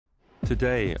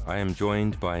Today, I am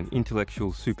joined by an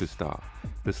intellectual superstar,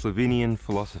 the Slovenian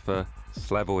philosopher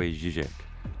Slavoj Žižek,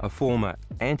 a former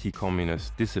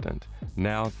anti-communist dissident,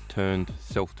 now turned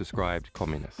self-described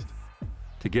communist.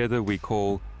 Together we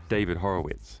call David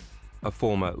Horowitz, a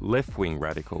former left-wing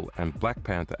radical and Black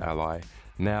Panther ally,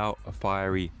 now a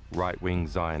fiery right-wing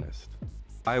Zionist.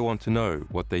 I want to know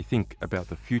what they think about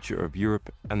the future of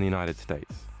Europe and the United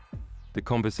States. The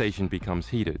conversation becomes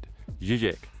heated.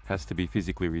 Žižek has to be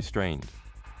physically restrained.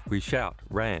 We shout,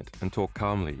 rant and talk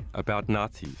calmly about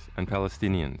Nazis and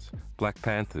Palestinians, Black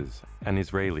Panthers and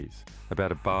Israelis,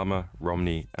 about Obama,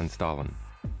 Romney and Stalin.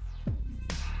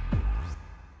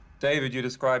 David, you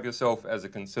describe yourself as a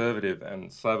conservative, and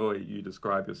Slavoj, you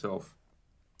describe yourself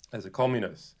as a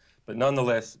communist. But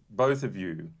nonetheless, both of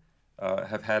you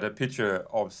have had a picture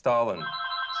of Stalin.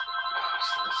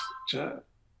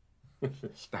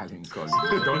 Stalin calling.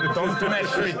 Don't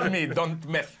mess with me. Don't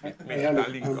mess with me.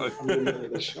 Stalin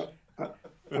calling.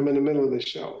 I'm in the middle of the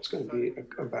show. It's going to be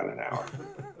about an hour.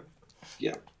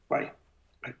 Yeah, bye.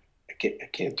 I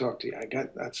can't talk to you.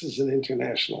 This is an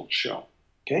international show.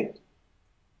 Okay.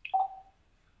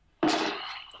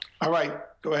 All right.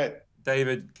 Go ahead.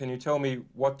 David, can you tell me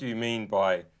what do you mean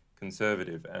by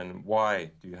conservative, and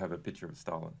why do you have a picture of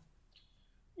Stalin?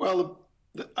 Well,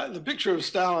 the picture of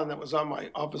Stalin that was on my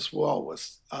office wall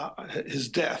was his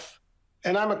death.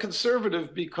 And I'm a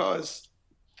conservative because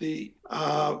the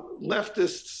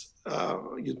leftists,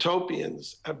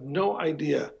 utopians, have no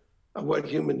idea of what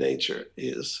human nature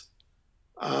is.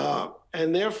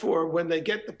 And therefore, when they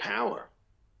get the power,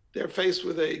 they're faced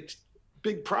with a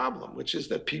big problem, which is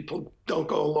that people don't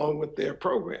go along with their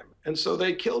program. And so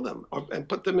they kill them and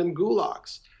put them in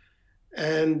gulags.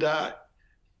 And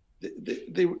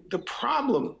the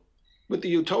problem with the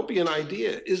utopian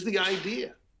idea is the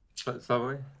idea.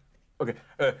 Slavoj? Okay.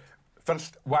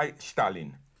 First, why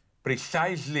Stalin?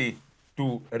 Precisely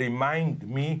to remind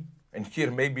me, and here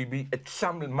maybe we at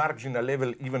some marginal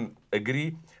level even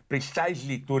agree,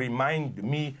 precisely to remind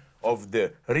me of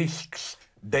the risks,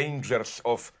 dangers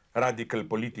of radical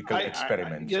political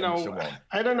experiments and so on.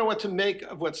 I don't know what to make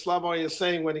of what Slavoj is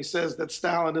saying when he says that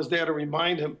Stalin is there to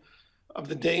remind him of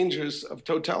the dangers of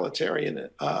totalitarian,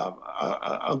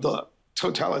 of the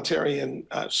totalitarian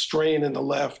strain in the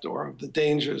left, or of the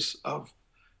dangers of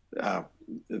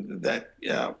that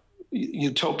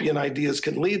utopian ideas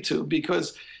can lead to,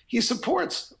 because he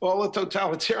supports all the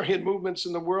totalitarian movements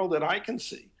in the world that I can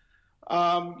see.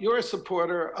 You're a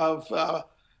supporter of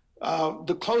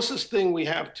the closest thing we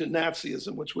have to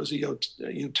Nazism, which was a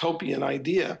utopian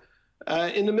idea,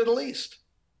 in the Middle East.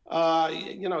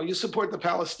 You support the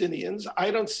Palestinians. I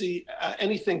don't see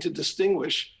anything to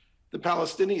distinguish the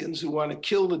Palestinians who want to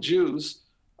kill the Jews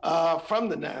from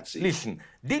the Nazis. Listen,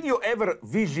 did you ever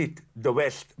visit the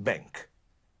West Bank?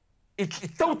 It's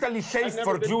totally safe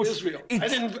for Jews.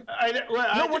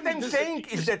 What I'm saying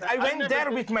is that I went there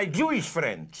with my Jewish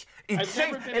friends. It's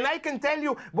safe, and I can tell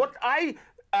you what I'm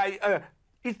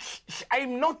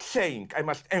not saying, I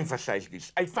must emphasize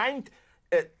this, I find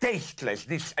tasteless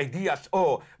these ideas,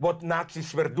 what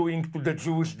Nazis were doing to the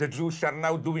Jews are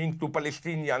now doing to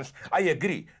Palestinians. I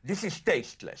agree, this is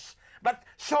tasteless. But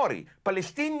sorry,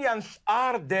 Palestinians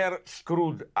are there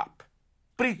screwed up.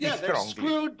 Pretty strongly. They're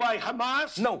screwed by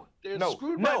Hamas. They're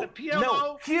screwed by the PLO.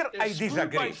 No, here I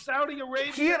disagree. By Saudi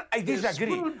Arabia. Here I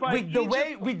disagree with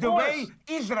the way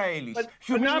Israelis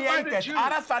humiliated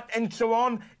Arafat and so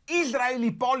on.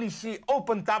 Israeli policy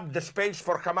opened up the space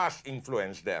for Hamas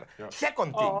influence there. Yeah.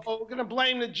 Second thing. We're going to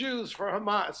blame the Jews for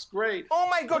Hamas. Great. Oh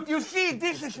my God! You see,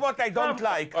 this is what I don't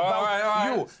like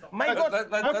about you. My God!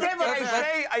 Whatever I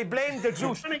say, I blame the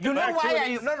Jews. You know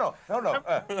why?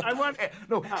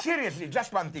 No. Seriously,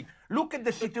 just one thing. Look at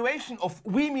the situation of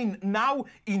women now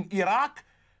in Iraq.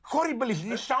 Horrible is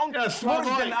this sound? It's worse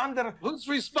than under. Who's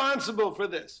responsible for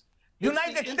this?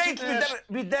 United States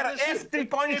with their F-3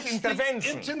 points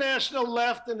intervention. The international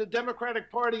left and the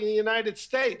Democratic Party in the United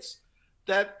States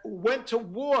that went to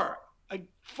war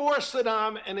for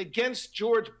Saddam and against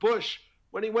George Bush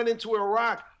when he went into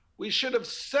Iraq. We should have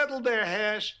settled their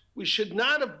hash. We should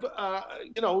not have,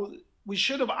 we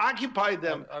should have occupied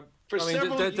them for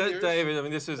several years.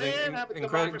 David, this is an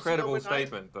incredible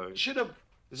statement, though. We should have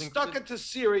stuck it to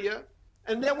Syria,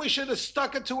 and then we should have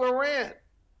stuck it to Iran.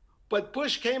 But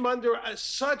Bush came under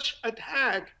such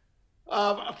attack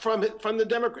from the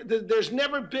Democrat. There's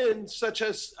never been such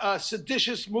a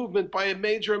seditious movement by a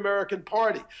major American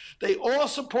party. They all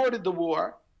supported the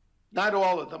war, not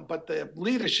all of them, but the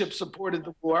leadership supported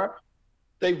the war.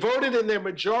 They voted in their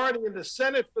majority in the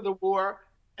Senate for the war,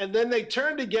 and then they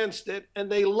turned against it,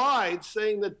 and they lied,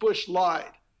 saying that Bush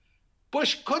lied.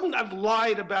 Bush couldn't have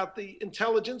lied about the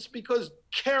intelligence because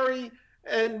Kerry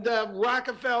and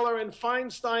Rockefeller and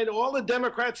Feinstein, all the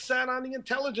Democrats sat on the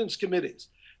intelligence committees.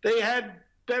 They had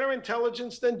better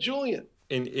intelligence than Julian.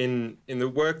 In the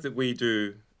work that we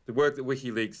do, the work that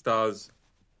WikiLeaks does,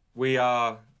 we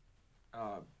are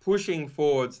pushing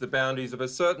forwards the boundaries of a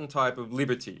certain type of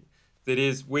liberty that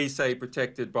is, we say,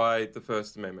 protected by the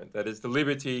First Amendment. That is the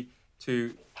liberty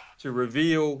to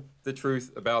reveal the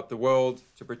truth about the world,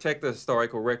 to protect the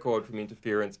historical record from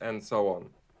interference, and so on.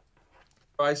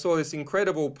 I saw this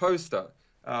incredible poster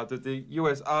that the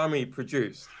US Army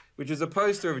produced, which is a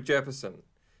poster of Jefferson,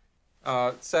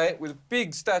 with a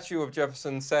big statue of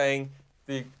Jefferson saying,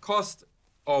 the cost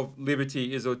of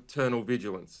liberty is eternal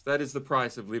vigilance. That is the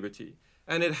price of liberty.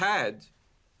 And it had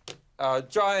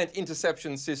giant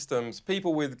interception systems,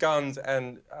 people with guns,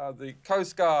 and the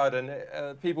Coast Guard,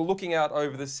 and people looking out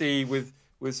over the sea with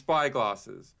spy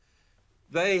glasses.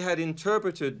 They had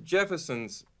interpreted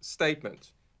Jefferson's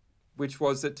statement, which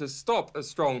was that to stop a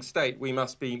strong state, we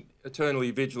must be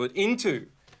eternally vigilant, into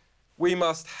we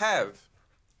must have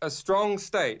a strong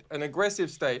state, an aggressive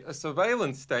state, a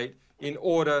surveillance state in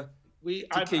order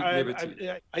to keep liberty.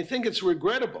 I think it's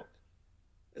regrettable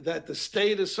that the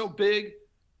state is so big,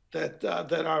 that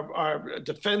our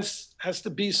defense has to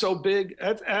be so big.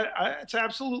 It's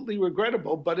absolutely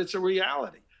regrettable, but it's a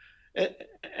reality.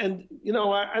 And you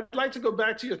know, I'd like to go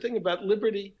back to your thing about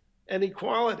liberty and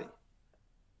equality.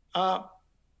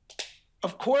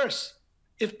 Of course,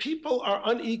 if people are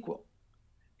unequal,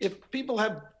 if people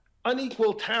have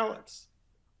unequal talents,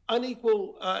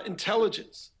 unequal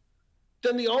intelligence,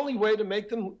 then the only way to make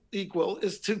them equal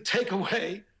is to take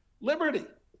away liberty.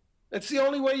 That's the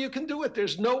only way you can do it.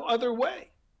 There's no other way.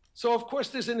 So, of course,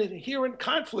 there's an inherent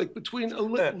conflict between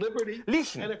liberty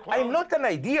Listen, and equality. I'm not an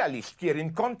idealist here, in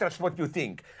contrast to what you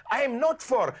think. I am not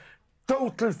for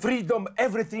total freedom,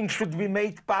 everything should be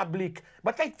made public.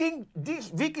 But I think these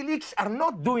WikiLeaks are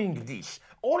not doing this.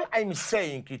 All I'm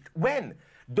saying is when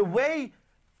the way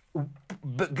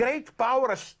great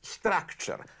power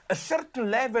structure, a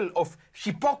certain level of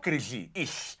hypocrisy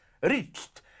is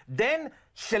reached, then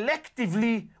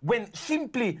selectively, when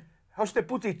simply, how to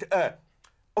put it,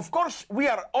 of course, we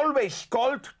are always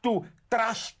called to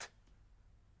trust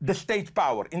the state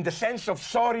power, in the sense of,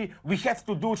 sorry, we have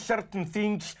to do certain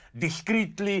things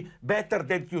discreetly, better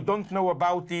that you don't know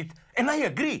about it. And I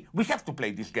agree, we have to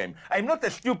play this game. I'm not a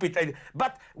stupid,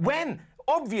 but when,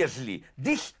 obviously,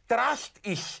 this trust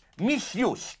is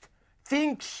misused,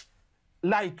 things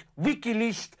like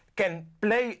WikiLeaks can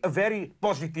play a very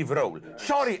positive role.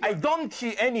 Sorry, I don't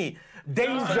see any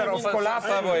danger of collapse.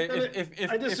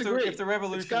 If the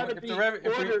revolution,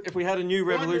 if we had a new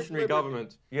revolutionary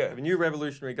government,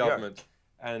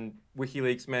 and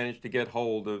WikiLeaks managed to get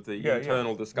hold of the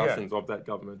internal discussions of that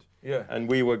government, and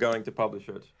we were going to publish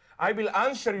it, I will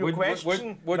answer your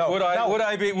question. Would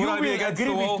I be against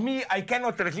the wall? With me. I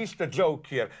cannot resist a joke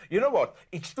here. You know what?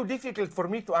 It's too difficult for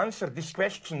me to answer this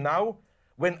question now.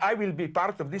 When I will be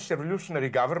part of this revolutionary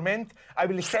government, I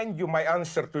will send you my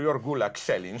answer to your gulag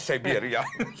cell in Siberia.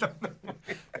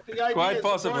 Quite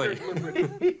possibly.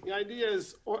 The idea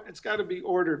is it's got to be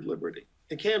ordered liberty.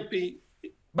 It can't be.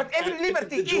 But every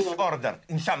liberty is ordered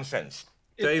in some sense.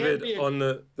 David, on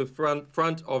the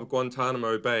front of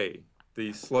Guantanamo Bay,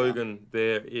 the slogan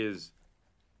there is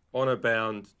honor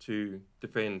bound to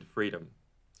defend freedom.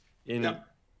 In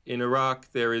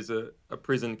Iraq, there is a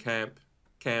prison camp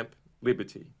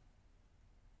liberty.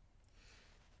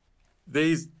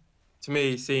 These, to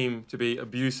me, seem to be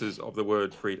abuses of the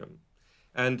word freedom.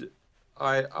 And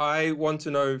I want to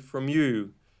know from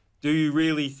you, do you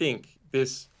really think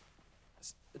this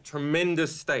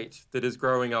tremendous state that is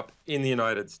growing up in the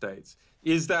United States,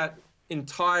 is that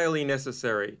entirely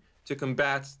necessary to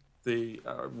combat the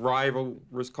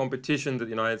rivalrous competition that the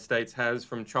United States has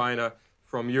from China,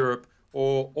 from Europe,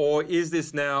 or is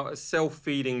this now a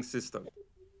self-feeding system?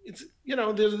 It's, you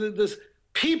know, there's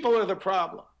people are the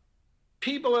problem.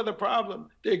 People are the problem.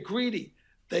 They're greedy.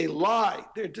 They lie.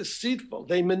 They're deceitful.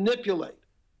 They manipulate.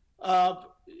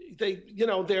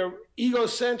 They're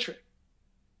egocentric.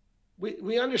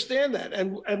 We understand that.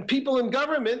 And people in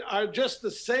government are just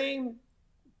the same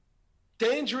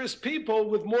dangerous people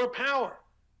with more power.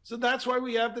 So that's why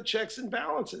we have the checks and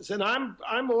balances. And I'm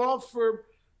all for,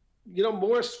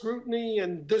 more scrutiny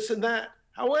and this and that.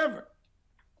 However,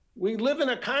 we live in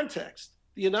a context.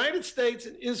 The United States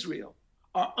and Israel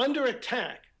are under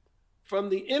attack from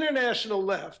the international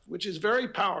left, which is very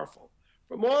powerful,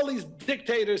 from all these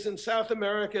dictators in South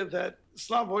America that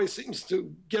Slavoj seems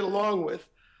to get along with,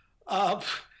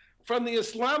 from the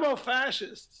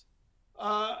Islamo-fascists,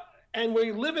 And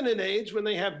we live in an age when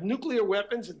they have nuclear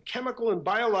weapons and chemical and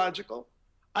biological.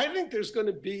 I think there's going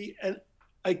to be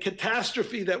a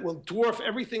catastrophe that will dwarf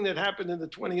everything that happened in the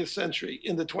 20th century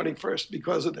in the 21st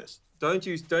because of this. Don't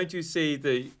you see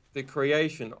the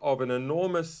creation of an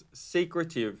enormous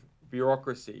secretive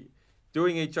bureaucracy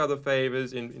doing each other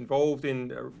favors, involved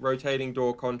in rotating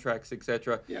door contracts,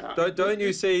 etc. Yeah. Don't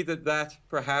you see that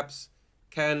perhaps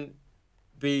can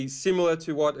be similar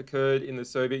to what occurred in the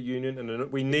Soviet Union,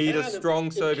 and we need a strong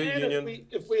Soviet Union?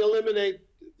 If we eliminate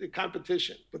the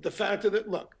competition. But the fact of it,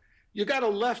 look, you got a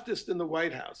leftist in the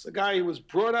White House, a guy who was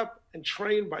brought up and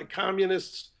trained by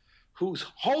communists, whose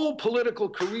whole political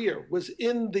career was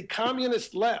in the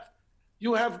communist left.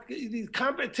 You have the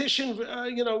competition,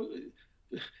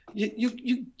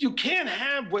 you can't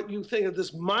have what you think of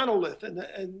this monolith and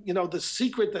the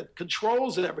secret that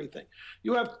controls everything.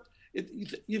 You have,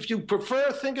 if you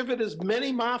prefer, think of it as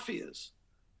many mafias,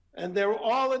 and they're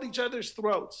all at each other's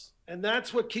throats, and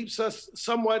that's what keeps us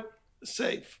somewhat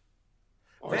safe.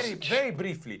 Very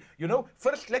briefly,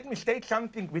 first let me state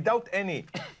something without any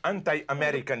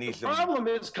anti-Americanism. The problem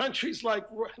is countries like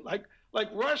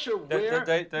Russia, where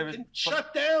you can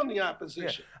shut down the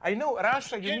opposition. Yeah. I know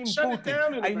Russia, you mean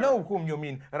Putin. I know whom you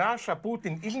mean. Russia,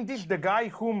 Putin. Isn't this the guy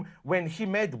whom, when he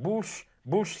met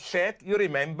Bush said, you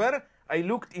remember, I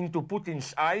looked into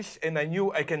Putin's eyes and I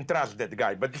knew I can trust that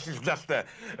guy. But this is just a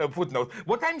footnote.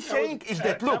 What I'm saying is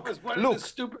that, look. That was one of the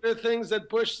stupider things that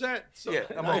Bush said. So yeah,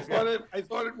 I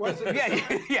thought it wasn't.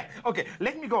 Yeah. Okay,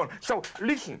 let me go on. So,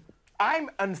 listen, I'm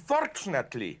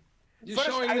unfortunately...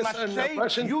 First, I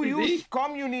must say, you use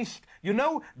communist. You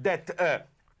know that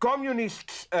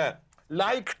communists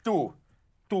like to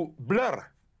blur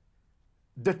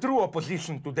the true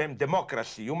opposition to them,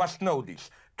 democracy. You must know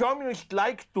this. Communists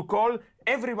like to call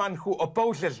everyone who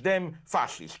opposes them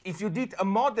fascist. If you did a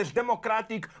modest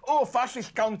democratic or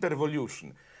fascist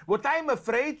counter-revolution. What I'm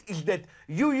afraid is that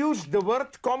you use the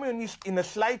word communist in a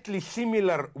slightly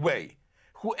similar way.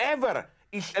 Whoever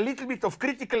is a little bit of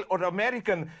critical or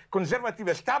American conservative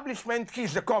establishment,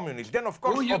 he's a communist. Then, of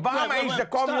course, Obama is a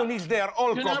communist. They are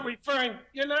all communists.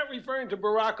 You're not referring to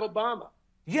Barack Obama.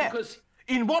 Yeah. Because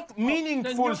in what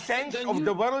meaningful sense of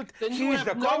the world he is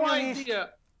a communist?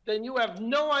 Then you have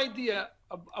no idea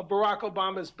of Barack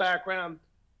Obama's background,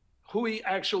 who he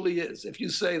actually is, if you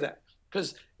say that.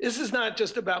 Because this is not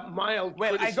just about mild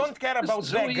criticism. I don't care about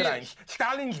backgrounds.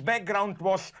 Stalin's background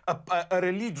was a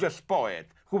religious poet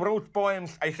who wrote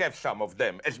poems. I have some of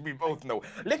them, as we both know.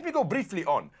 Let me go briefly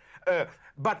on.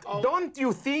 But don't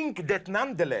you think that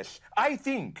nonetheless, I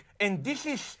think, and this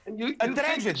is a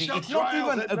tragedy, it's not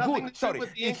even a good,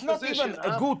 it's not even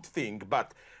a good thing,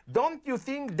 but don't you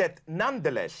think that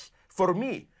nonetheless, for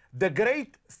me, the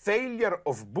great failure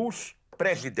of Bush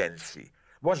presidency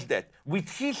was that with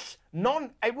his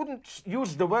I wouldn't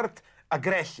use the word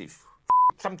aggressive,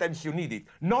 sometimes you need it,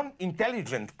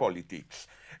 non-intelligent politics,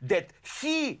 that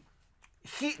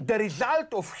the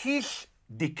result of his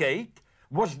decade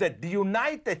was that the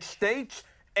United States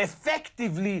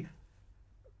effectively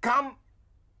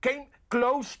came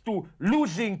close to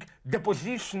losing the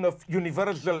position of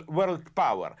universal world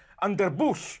power. Under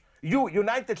Bush,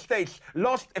 United States,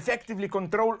 lost effectively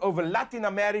control over Latin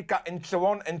America and so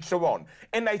on and so on.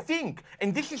 And I think,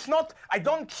 and this is not, I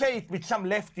don't say it with some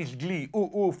leftist glee,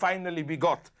 finally we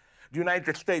got the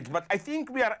United States, but I think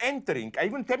we are entering, I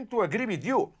even tend to agree with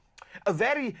you, a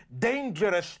very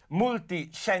dangerous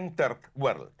multi-centered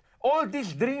world. All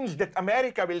these dreams that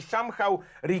America will somehow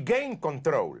regain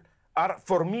control are,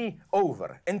 for me,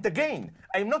 over. And again,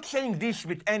 I'm not saying this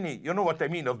with any, you know what I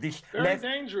mean, of this... Very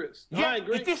dangerous. No, yeah, I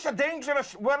agree. It is a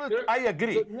dangerous world, I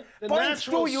agree. Point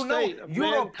two, you know,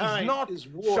 Europe is not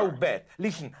so bad.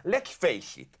 Listen, let's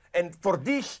face it. And for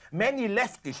this, many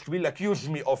leftists will accuse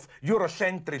me of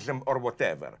Eurocentrism or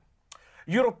whatever.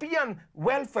 European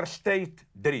welfare state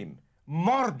dream,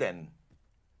 more than,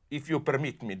 if you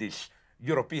permit me this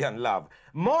European love,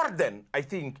 more than, I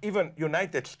think, even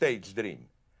United States dream.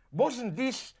 Wasn't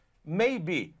this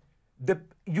maybe the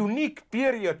unique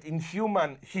period in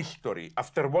human history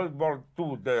after World War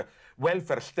II, the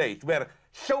welfare state, where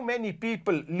so many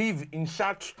people live in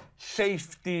such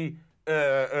safety,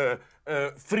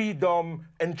 freedom,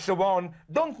 and so on?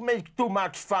 Don't make too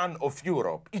much fun of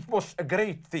Europe. It was a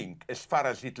great thing as far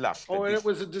as it lasted. Oh, and it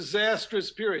was a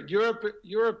disastrous period.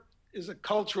 Europe is a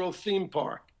cultural theme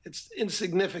park. It's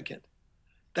insignificant.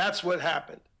 That's what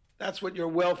happened. That's what your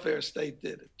welfare state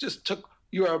did. It just took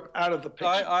Europe out of the picture.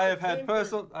 I have had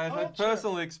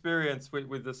personal experience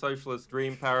with the socialist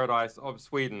dream paradise of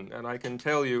Sweden, and I can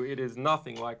tell you it is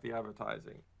nothing like the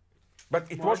advertising.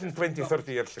 But it wasn't 20,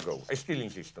 30 years ago. I still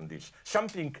insist on this.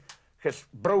 Something has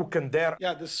broken their...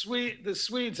 Yeah, the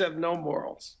Swedes have no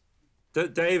morals.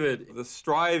 David, the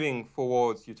striving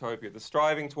towards utopia, the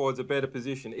striving towards a better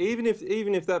position, even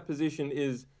if that position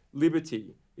is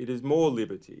liberty, it is more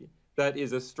liberty. That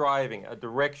is a striving, a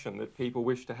direction that people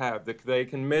wish to have, that they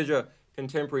can measure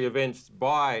contemporary events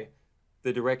by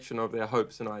the direction of their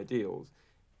hopes and ideals.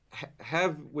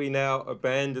 Have we now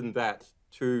abandoned that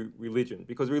to religion?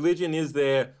 Because religion is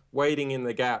there waiting in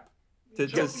the gap to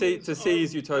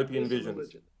seize utopian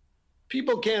visions.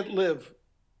 People can't live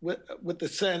with the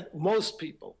sense, most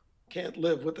people can't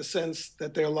live with the sense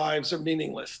that their lives are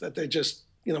meaningless, that they're just,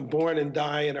 born and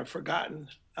die and are forgotten.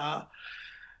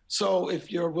 So if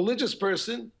you're a religious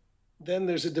person, then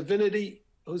there's a divinity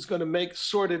who's going to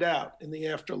sort it out in the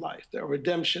afterlife, their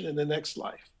redemption in the next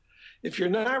life. If you're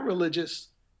not religious,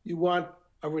 you want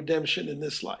a redemption in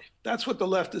this life. That's what the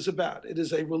left is about. It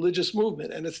is a religious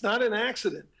movement, and it's not an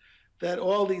accident that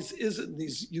all these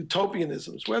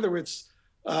utopianisms, whether it's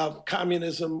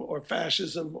communism or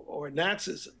fascism or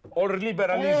Nazism. Or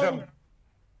liberalism.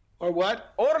 Or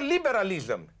what? Or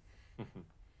liberalism.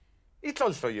 It's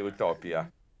also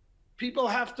utopia. People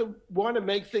have to want to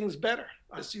make things better.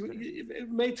 It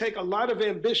may take a lot of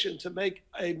ambition to make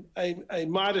a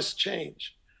modest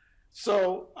change.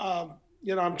 So,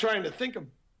 I'm trying to think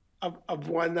of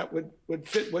one that would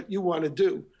fit what you want to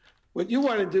do. What you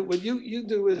want to do, what you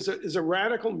do is a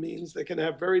radical means that can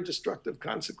have very destructive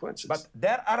consequences. But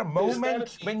there are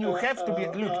moments when you have to be,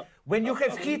 look, when you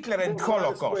have Hitler and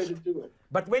Holocaust,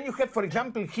 but when you have, for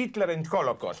example, Hitler and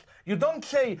Holocaust, you don't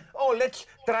say, oh, let's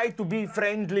try to be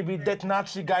friendly with that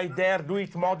Nazi guy there, do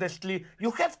it modestly.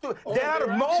 You have to, there are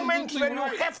moments when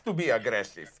you have to be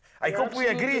aggressive. I hope we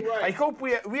agree. Right. I hope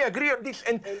we agree on this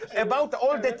and about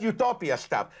all that utopia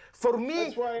stuff. For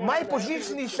me, my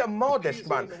position is a modest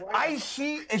one. I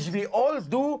see, as we all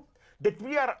do, that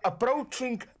we are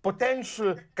approaching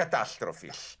potential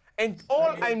catastrophes. And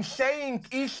all I'm saying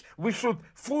is we should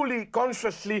fully,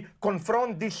 consciously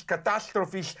confront these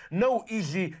catastrophes. No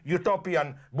easy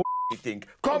utopian bullshitting,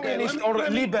 communist or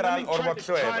liberal or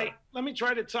whatsoever. Let me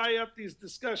try to tie up these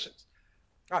discussions.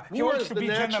 He wants to be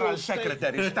General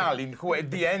Secretary Stalin, who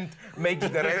at the end makes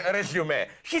the resume.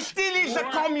 He still is a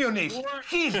communist.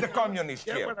 He's the communist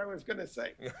here. That's what I was going to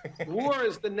say. War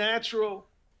is the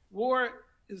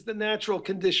natural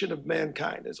condition of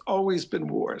mankind. There's always been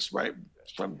wars, right,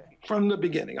 from the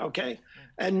beginning, okay?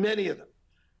 And many of them.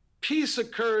 Peace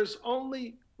occurs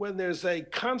only when there's a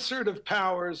concert of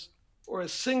powers or a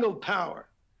single power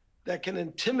that can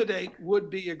intimidate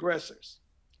would-be aggressors.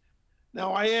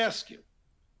 Now, I ask you,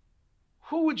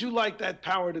 who would you like that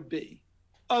power to be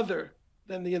other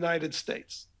than the United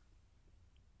States?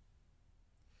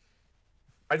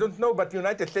 I don't know, but the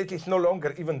United States is no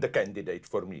longer even the candidate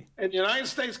for me. And the United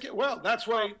States, well, that's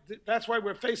why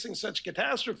we're facing such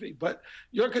catastrophe, but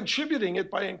you're contributing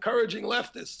it by encouraging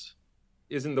leftists.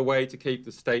 Isn't the way to keep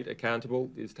the state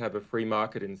accountable is to have a free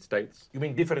market in states? You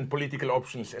mean different political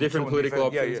options? Different political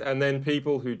options, yeah. And then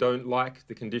people who don't like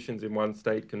the conditions in one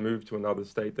state can move to another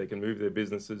state. They can move their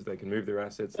businesses, they can move their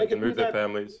assets, they can move their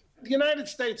families. The United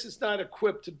States is not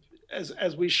equipped to,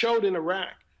 as we showed in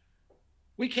Iraq.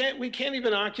 We can't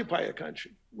even occupy a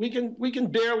country. We can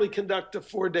barely conduct a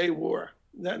 4-day war.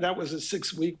 That was a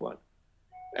 6-week one,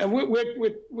 and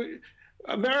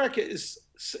America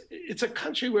it's a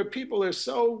country where people are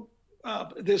so,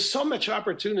 there's so much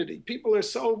opportunity. People are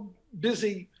so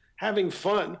busy having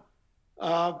fun.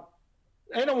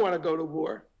 They don't want to go to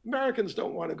war. Americans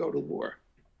don't want to go to war.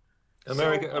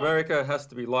 America has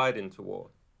to be lied into war.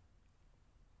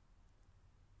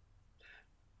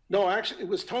 No, actually, it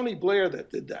was Tony Blair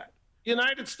that did that. The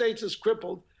United States is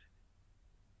crippled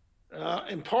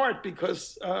in part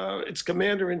because its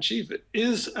commander-in-chief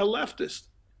is a leftist.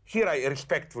 Here I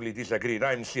respectfully disagree,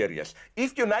 I'm serious.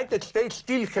 If the United States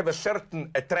still have a certain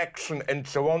attraction and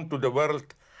so on to the world,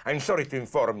 I'm sorry to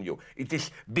inform you, it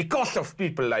is because of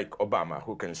people like Obama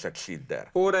who can succeed there.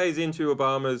 4 days into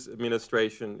Obama's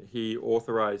administration, he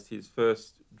authorized his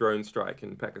first drone strike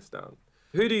in Pakistan.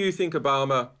 Who do you think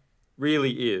Obama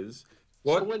really is?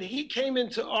 So when he came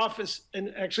into office,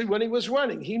 and actually when he was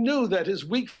running, he knew that his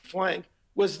weak flank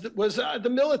was the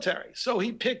military. So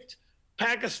he picked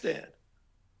Pakistan.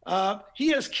 He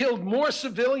has killed more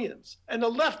civilians, and the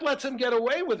left lets him get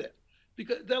away with it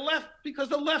because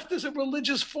the left is a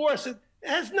religious force. It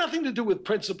has nothing to do with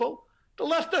principle. The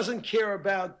left doesn't care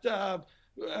about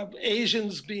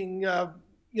Asians being,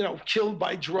 killed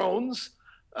by drones.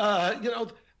 What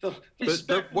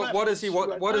does he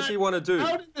want to do?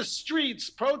 Out in the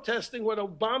streets protesting what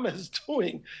Obama is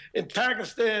doing in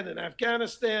Pakistan and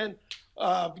Afghanistan,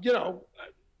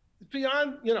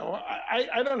 beyond, you know,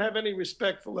 I don't have any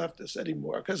respect for leftists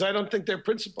anymore because I don't think they're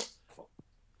principled.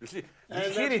 You see, And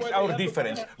here that's is why our they have the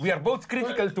difference. Democrats. We are both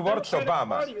critical But towards Democratic Obama.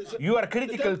 Party is a- You are the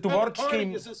critical Democratic towards Party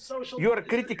him. is a social- You are is a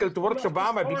critical towards leftist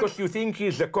Obama party. because you think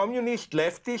he's a communist,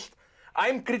 leftist.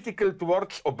 I'm critical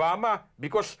towards Obama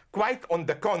because, quite on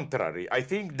the contrary, I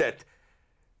think that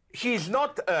he is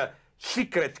not a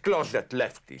secret closet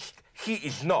leftist. He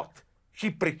is not. He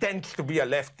pretends to be a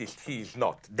leftist. He is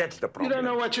not. That's the You problem. don't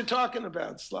know what you're talking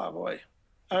about, Slavoj.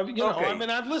 You know, Okay. I mean,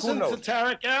 I've Who listened to knows?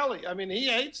 Tarek Ali. I mean, he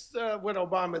hates what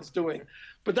Obama's doing,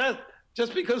 but that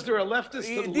just because they're a leftist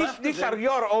to the left of These him- are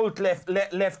your old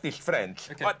leftist friends.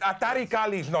 Okay. But Tariq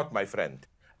Ali is not my friend.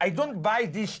 I don't buy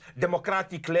this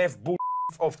democratic left bull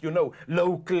of, you know,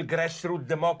 local grassroots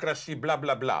democracy, blah,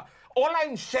 blah, blah. All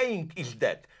I'm saying is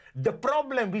that the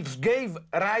problem which gave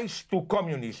rise to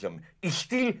communism is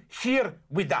still here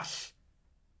with us.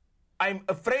 I'm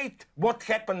afraid what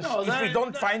happens No, if we that-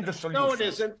 don't that- find the solution. No, it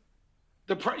isn't.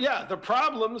 The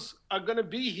problems are going to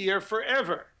be here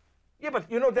forever. Yeah, but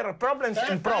you know, there are problems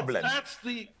and problems.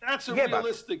 That's a Yeah, but-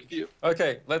 realistic view.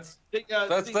 Okay, let's The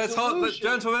hold,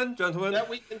 solution gentlemen. that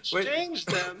we can Wait. change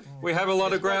them. We have a lot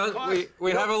of is what ground. costs-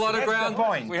 We have a lot of That's the ground.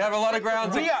 point. We have a lot of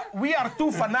ground. We are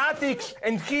two fanatics,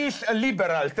 and he's a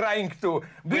liberal trying to.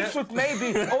 We Yeah. should maybe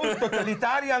all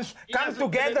totalitarians He come hasn't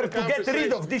together been in to get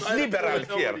rid of conversation. this I don't know liberal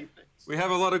what here. nobody thinks. We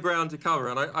have a lot of ground to cover,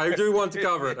 and I do want to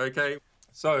cover it. Okay,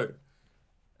 so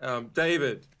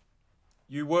David,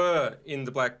 you were in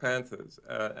the Black Panthers,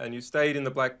 and you stayed in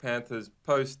the Black Panthers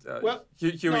post. Well,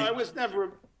 Huey, no, I was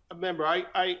never a member.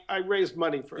 I raised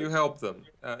money for you it. helped them.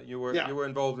 You were Yeah. you were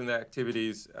involved in their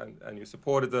activities, and you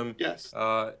supported them. Yes.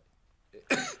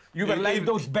 You were like Even-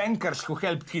 those bankers who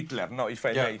helped Hitler. No, if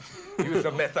I may use a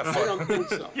I metaphor. don't think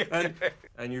so.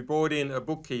 And you brought in a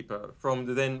bookkeeper from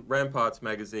the then Ramparts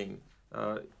magazine,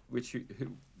 which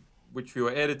you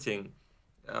were editing,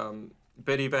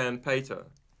 Betty Van Pater.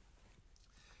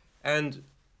 And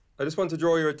I just want to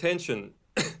draw your attention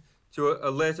to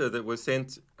a letter that was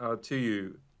sent to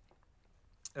you.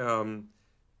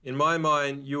 In my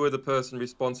mind, you were the person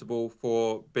responsible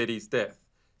for Betty's death.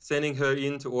 Sending her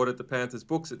in to audit the Panthers'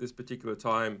 books at this particular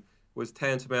time was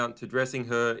tantamount to dressing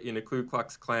her in a Ku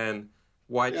Klux Klan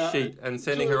white Yeah, sheet and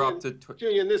sending her up to...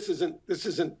 Julian, this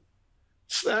isn't.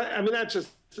 I mean, that's just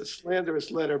a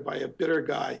slanderous letter by a bitter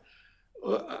guy.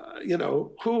 You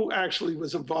know, who actually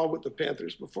was involved with the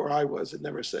Panthers before I was and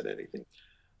never said anything.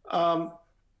 The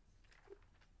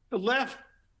left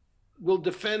will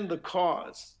defend the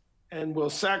cause and will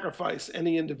sacrifice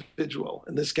any individual.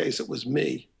 In this case, it was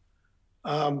me.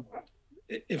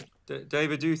 If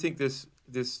David, do you think this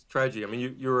tragedy? I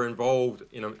mean, you were involved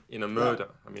in a murder.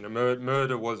 I mean, a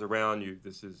murder was around you.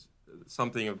 This is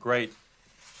something of great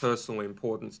personal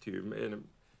importance to you, and it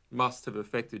must have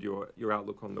affected your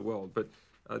outlook on the world. But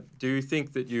do you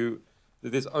think that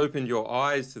this opened your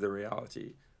eyes to the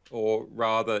reality, or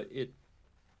rather, it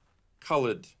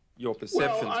coloured your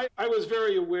perception? Well, I was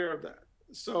very aware of that.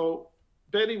 So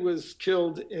Betty was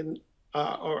killed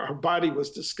or her body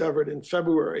was discovered in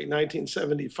February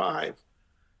 1975.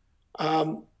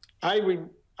 I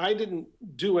didn't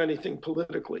do anything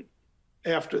politically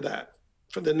after that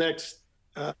for the next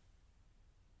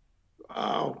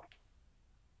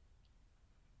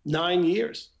 9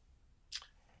 years.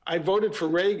 I voted for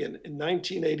Reagan in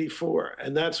 1984,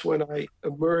 and that's when I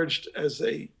emerged as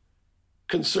a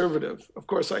conservative. Of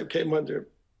course, I came under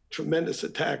tremendous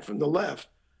attack from the left,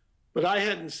 but I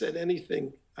hadn't said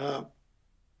anything. I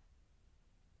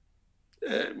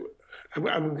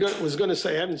was going to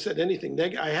say I haven't said anything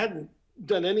negative. I hadn't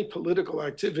done any political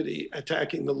activity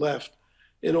attacking the left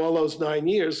in all those 9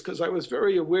 years because I was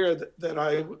very aware that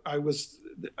I was,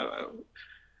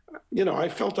 I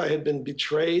felt I had been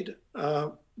betrayed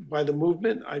by the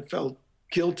movement. I felt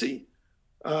guilty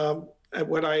at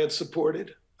what I had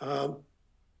supported.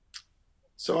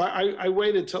 So I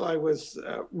waited till I was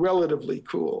relatively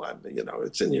cool.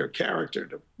 It's in your character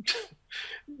to,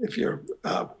 if you're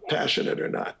passionate or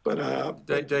not.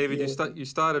 But David, you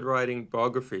started writing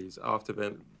biographies after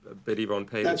Betty Von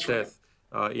Pater's death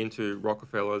into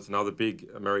Rockefellers and other big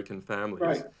American families.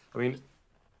 Right. I mean,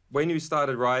 when you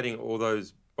started writing all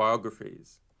those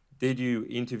biographies, did you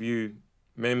interview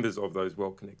members of those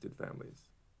well-connected families?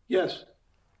 Yes.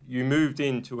 You moved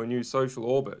into a new social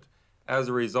orbit as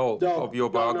a result of your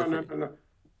biography.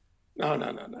 No.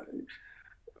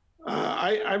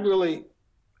 I really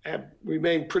have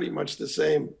remained pretty much the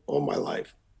same all my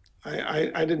life.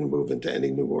 I didn't move into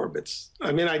any new orbits.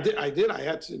 I mean, I did.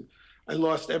 I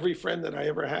lost every friend that I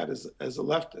ever had as a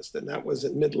leftist, and that was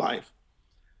in midlife.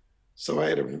 So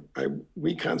I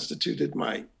reconstituted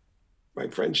my my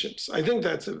friendships. I think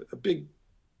that's a big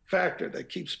factor that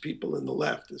keeps people in the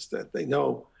left, is that they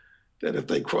know that if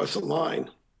they cross a line,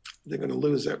 they're going to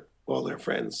lose all their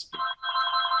friends.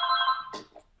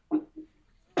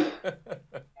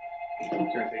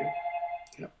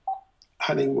 Yeah.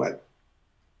 Honey, what?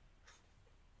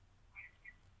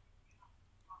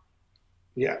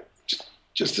 Yeah,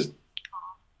 just as,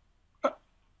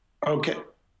 okay.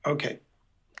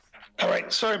 All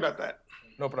right, sorry about that.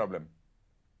 No problem.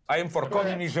 I am for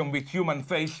communism with human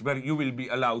face where you will be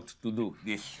allowed to do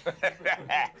this.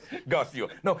 Got you.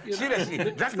 No, seriously,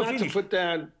 just to Not finish. to put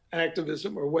down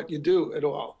activism or what you do at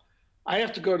all. I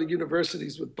have to go to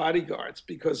universities with bodyguards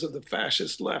because of the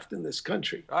fascist left in this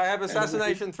country. I have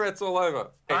assassination threats all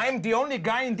over. I'm the only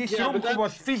guy in this room who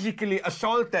was physically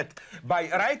assaulted by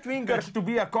right-wingers to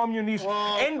be a communist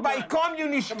and by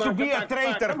communists to be a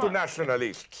traitor to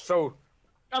nationalists. So,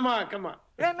 Come on.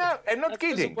 yeah, no, I'm not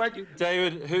kidding.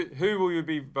 David, who will you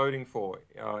be voting for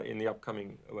in the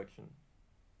upcoming election?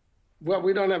 Well,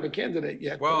 we don't have a candidate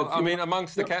yet. Well, I mean,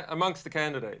 amongst the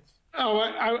candidates. Oh,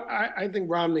 I think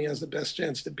Romney has the best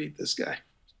chance to beat this guy.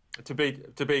 To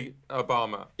beat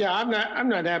Obama. Yeah, I'm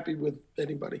not happy with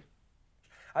anybody.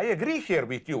 I agree here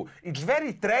with you. It's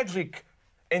very tragic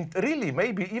and really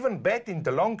maybe even bad in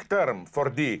the long term for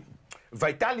the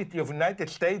vitality of the United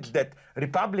States that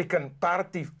Republican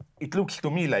Party, it looks to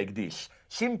me like this,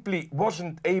 simply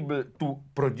wasn't able to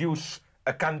produce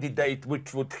a candidate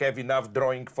which would have enough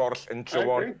drawing force and so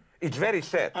I on. agree. It's very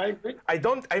sad. I agree.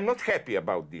 I'm not happy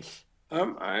about this.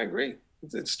 I agree.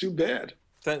 It's too bad.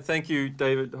 Thank you,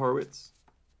 David Horowitz.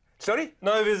 Sorry?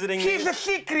 No visiting. He's a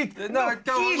secret. No,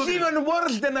 he's even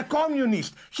worse than a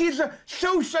communist. He's a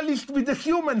socialist with a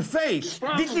human face.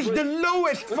 This is the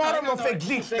lowest form of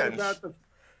existence.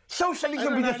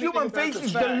 Socialism with a human face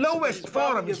is the lowest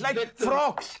form. It's like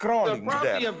frogs crawling They're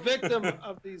probably there. a victim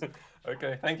of these.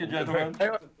 Okay, thank you, gentlemen.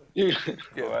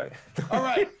 Bye-bye. All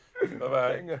right.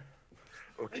 Bye-bye.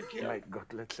 Okay, my God,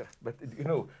 but you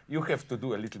know, you have to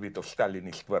do a little bit of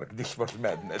Stalinist work. This was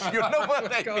madness. You know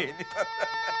what I mean?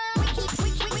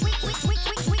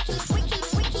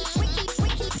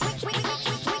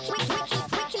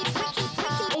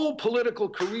 Whole political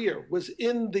career was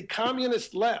in the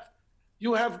communist left.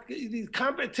 You have the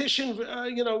competition,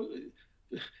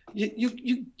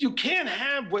 you can't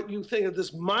have what you think of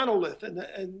this monolith and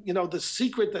the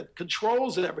secret that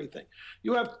controls everything.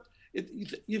 You have,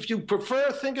 if you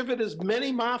prefer, think of it as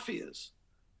many mafias,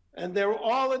 and they're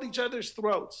all at each other's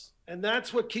throats, and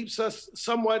that's what keeps us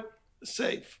somewhat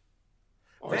safe.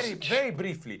 Very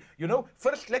briefly,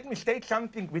 first let me state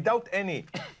something without any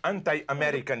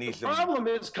anti-Americanism. The problem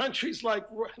is countries like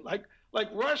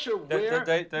Russia, where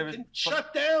you can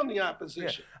shut down the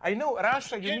opposition. Yeah. I know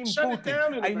Russia, you mean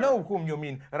Putin. I know whom you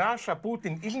mean. Russia,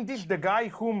 Putin. Isn't this the guy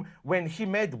whom, when he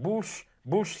met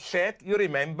Bush said, you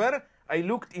remember, I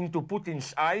looked into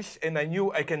Putin's eyes and I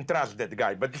knew I can trust that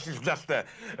guy. But this is just a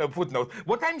footnote.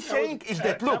 What I'm saying is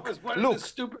that, look. That was one of the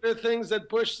stupider things that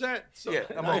Bush said. So yeah,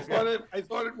 I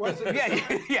thought it wasn't.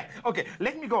 Yeah. Okay,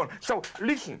 let me go on. So,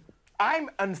 listen, I'm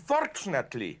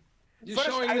unfortunately... You're First,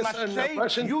 showing I us must on say,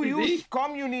 Russian you TV? use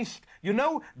communist. You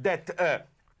know that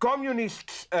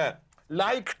communists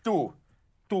like to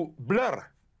blur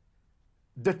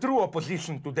the true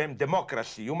opposition to them,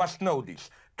 democracy. You must know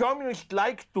this. Communists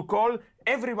like to call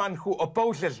everyone who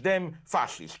opposes them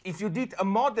fascist. If you did a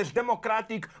modest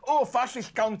democratic or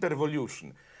fascist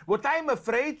counter-revolution. What I'm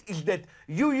afraid is that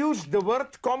you use the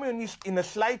word communist in a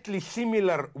slightly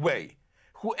similar way.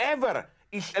 Whoever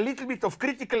is a little bit of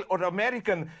critical of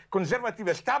American conservative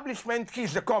establishment,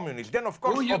 he's a communist. Then, of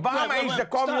course, Obama is a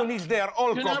communist. They are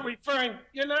all communists.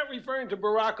 You're not referring to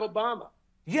Barack Obama.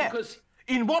 Yeah. Because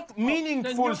in what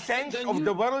meaningful sense of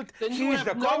the world he is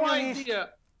a communist?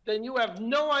 Then you have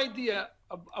no idea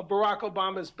of Barack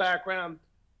Obama's background,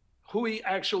 who he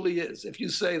actually is, if you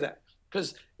say that.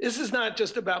 Because this is not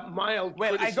just about mild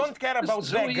criticism. I don't care about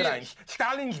backgrounds.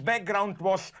 Stalin's background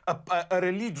was a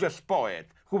religious poet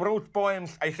who wrote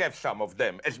poems. I have some of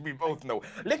them, as we both know.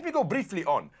 Let me go briefly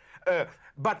on.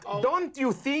 But don't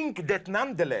you think that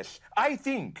nonetheless, I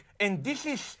think, and this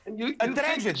is a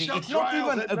tragedy, it's not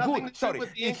even a good,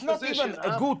 it's not even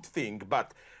a good thing,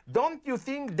 but don't you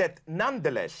think that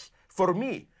nonetheless, for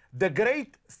me, the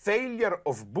great failure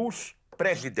of Bush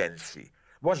presidency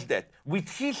was that with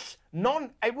his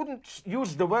I wouldn't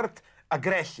use the word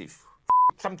aggressive,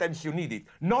 sometimes you need it,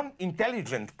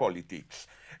 non-intelligent politics,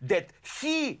 that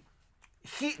the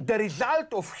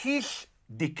result of his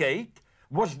decade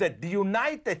was that the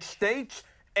United States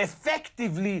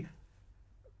effectively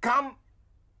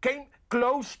came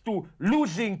close to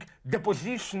losing the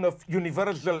position of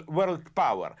universal world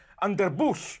power. Under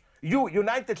Bush, you,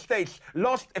 United States,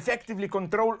 lost effectively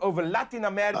control over Latin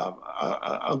America.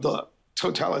 Of the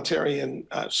totalitarian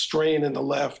strain in the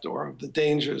left, or of the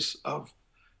dangers of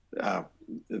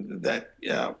that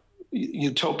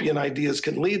utopian ideas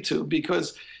can lead to,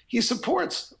 because he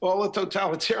supports all the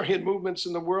totalitarian movements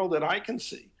in the world that I can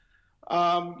see.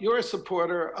 You're a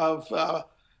supporter of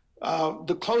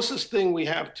the closest thing we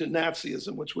have to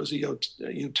Nazism, which was a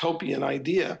utopian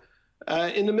idea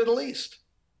in the Middle East.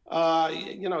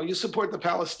 You support the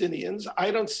Palestinians. I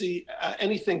don't see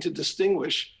anything to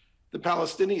distinguish the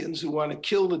Palestinians who want to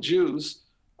kill the Jews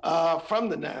from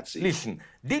the Nazis. Listen,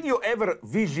 did you ever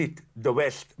visit the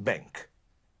West Bank?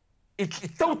 It's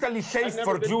totally safe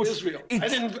for Jews. Israel.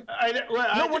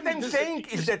 What I'm saying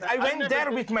is that I went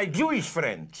there with my Jewish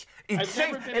friends. It's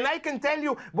safe, and I can tell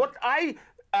you what I'm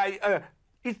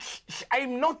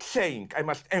not saying, I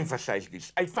must emphasize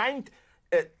this, I find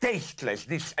tasteless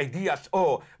these ideas,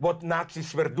 what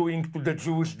Nazis were doing to the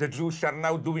Jews are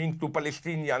now doing to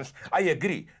Palestinians. I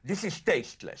agree, this is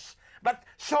tasteless. But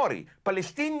sorry,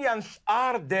 Palestinians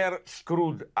are there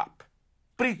screwed up.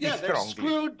 Pretty they're strongly.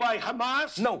 Screwed by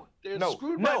Hamas. They're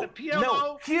screwed by the PLO.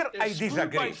 No, here they're I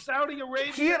disagree. By Saudi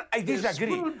Arabia. Here I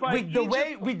disagree with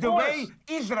the way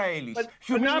Israelis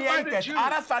humiliated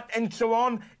Arafat and so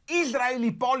on.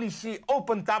 Israeli policy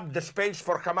opened up the space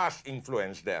for Hamas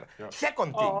influence there. Yeah.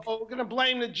 Second thing. We're going to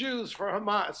blame the Jews for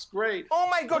Hamas. Great. Oh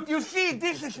my God! You see,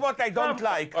 this is what I don't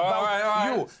like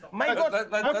about you. My God!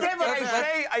 Whatever I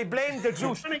say, I blame the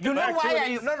Jews. You know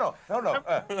why?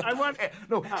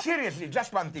 No. Seriously,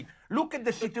 just one thing. Look at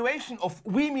the situation of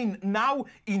women now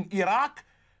in Iraq.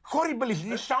 Horrible as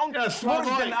this sounds, it's worse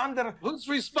than under... Who's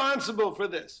responsible for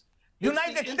this?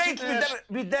 United States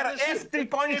with their F-3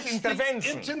 points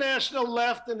intervention. The international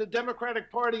left and the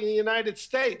Democratic Party in the United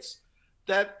States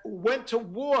that went to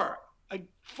war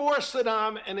for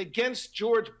Saddam and against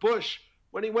George Bush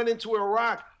when he went into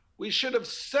Iraq. We should have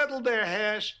settled their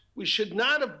hash. We should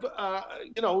not have,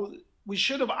 we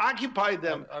should have occupied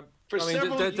them for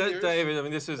several years.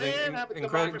 David, this is an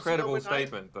incredible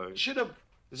statement, though. Should have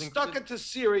stuck it to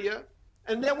Syria,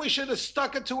 and then we should have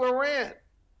stuck it to Iran.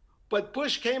 But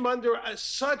Bush came under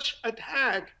such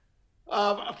attack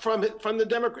from the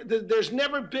Democrat. There's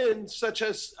never been such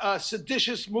a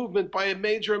seditious movement by a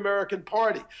major American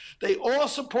party. They all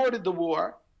supported the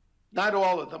war, not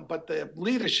all of them, but the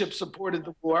leadership supported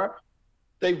the war.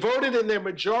 They voted in their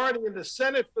majority in the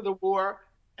Senate for the war,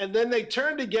 and then they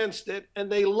turned against it,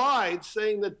 and they lied,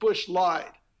 saying that Bush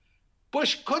lied.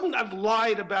 Bush couldn't have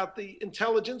lied about the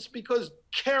intelligence because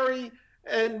Kerry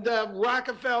and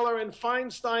Rockefeller and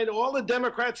Feinstein, all the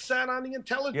Democrats sat on the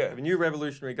intelligence. Yeah, the new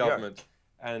revolutionary government,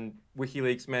 and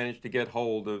WikiLeaks managed to get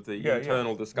hold of the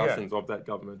internal discussions of that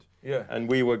government, and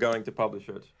we were going to publish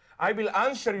it. I will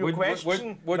answer your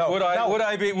question. Would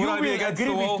I be against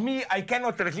the wall? With me. I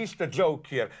cannot resist a joke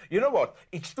here. You know what?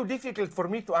 It's too difficult for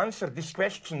me to answer this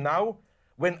question now.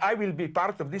 When I will be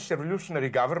part of this revolutionary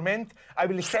government, I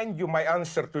will send you my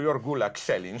answer to your gulag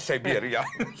cell in Siberia.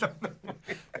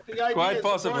 Quite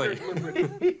possibly.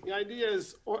 The idea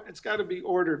is it's got to be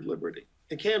ordered liberty.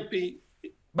 It can't be...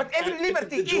 But every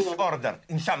liberty is ordered,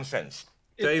 in some sense.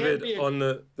 David, on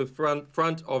the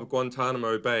front of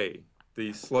Guantanamo Bay,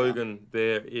 the slogan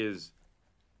there is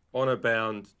honor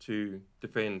bound to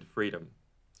defend freedom.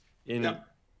 In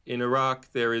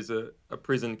Iraq, there is a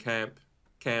prison camp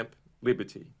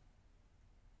liberty.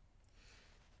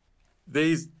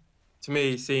 These, to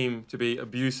me, seem to be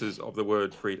abuses of the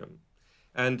word freedom.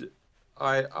 And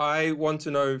I want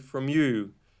to know from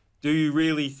you, do you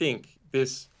really think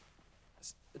this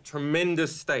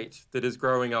tremendous state that is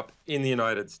growing up in the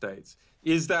United States,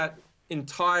 is that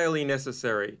entirely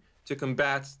necessary to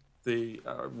combat the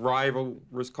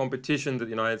rivalrous competition that the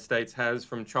United States has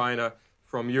from China,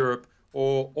 from Europe,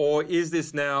 or is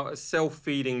this now a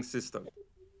self-feeding system?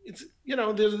 It's,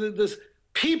 there's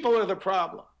people are the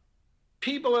problem.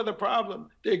 People are the problem.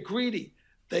 They're greedy.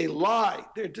 They lie.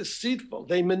 They're deceitful.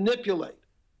 They manipulate.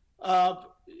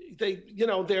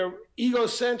 They're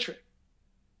egocentric.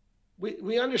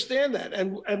 We understand that.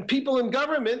 And people in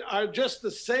government are just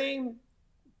the same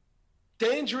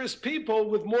dangerous people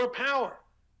with more power.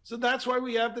 So that's why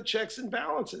we have the checks and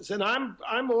balances. And I'm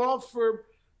all for,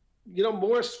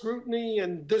 more scrutiny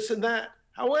and this and that.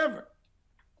 However,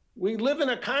 we live in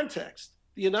a context.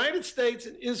 The United States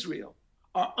and Israel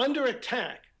are under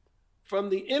attack from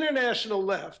the international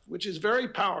left, which is very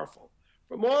powerful,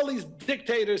 from all these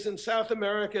dictators in South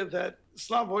America that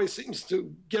Slavoj seems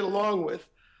to get along with,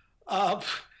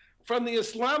 from the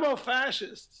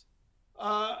Islamo-fascists.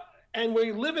 And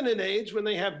we live in an age when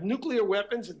they have nuclear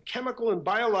weapons and chemical and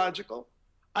biological.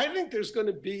 I think there's going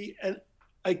to be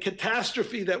a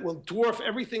catastrophe that will dwarf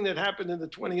everything that happened in the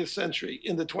 20th century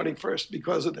in the 21st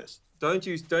because of this. Don't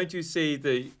you see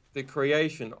the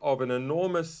creation of an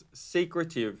enormous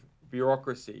secretive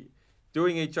bureaucracy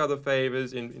doing each other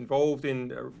favors, involved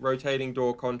in rotating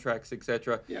door contracts,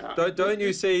 etc. Yeah. Don't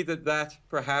you see that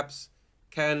perhaps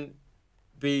can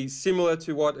be similar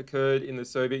to what occurred in the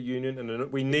Soviet Union,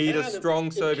 and we need a strong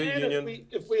Soviet Union?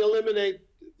 If we eliminate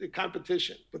the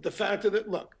competition. But the fact of it,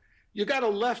 look, you got a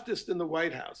leftist in the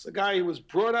White House, a guy who was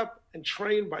brought up and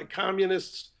trained by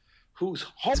communists, whose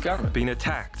whole government been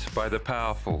attacked by the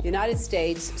powerful. The United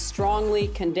States strongly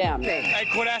condemned. Hey,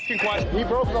 quit asking questions. He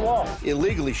broke the law.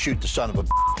 Illegally shoot the son of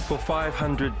a... For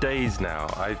 500 days now,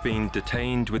 I've been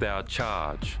detained without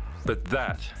charge, but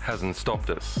that hasn't stopped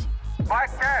us.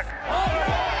 Mike Ted.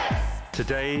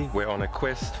 Today, we're on a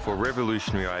quest for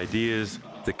revolutionary ideas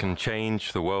that can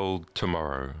change the world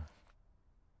tomorrow.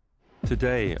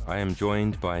 Today, I am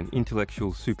joined by an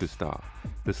intellectual superstar,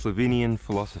 the Slovenian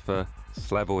philosopher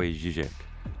Slavoj Žižek,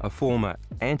 a former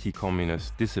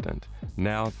anti-communist dissident,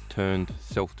 now turned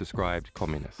self-described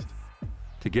communist.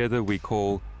 Together we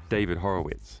call David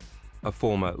Horowitz, a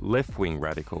former left-wing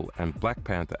radical and Black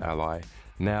Panther ally,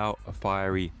 now a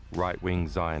fiery right-wing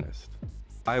Zionist.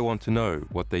 I want to know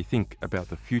what they think about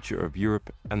the future of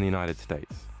Europe and the United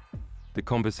States. The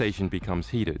conversation becomes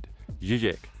heated.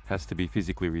 Žižek has to be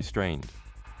physically restrained.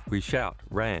 We shout,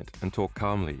 rant, and talk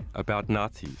calmly about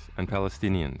Nazis and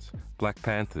Palestinians, Black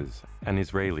Panthers and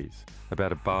Israelis,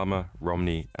 about Obama,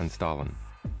 Romney, and Stalin.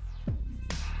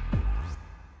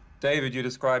 David, you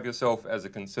describe yourself as a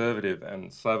conservative, and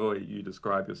Slavoj, you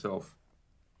describe yourself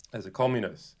as a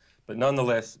communist. But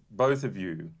nonetheless, both of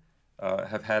you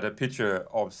have had a picture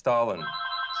of Stalin.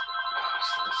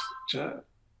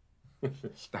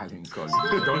 Stalin calling.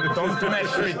 Don't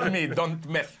mess with me. Don't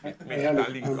mess with me.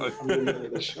 Stalin calling. I'm in the middle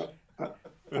of the show.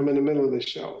 I'm in the middle of the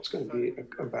show. It's going to be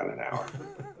about an hour.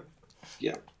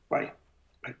 Yeah, bye.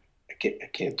 I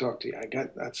can't talk to you.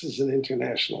 This is an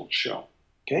international show.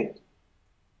 Okay.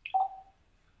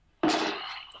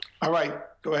 All right.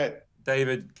 Go ahead.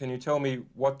 David, can you tell me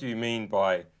what do you mean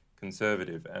by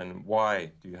conservative, and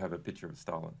why do you have a picture of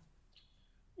Stalin?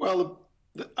 Well,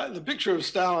 the picture of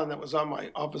Stalin that was on my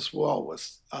office wall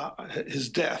was his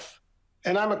death.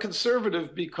 And I'm a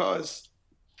conservative because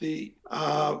the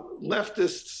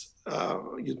leftists,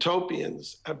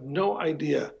 utopians, have no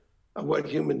idea of what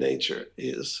human nature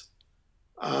is.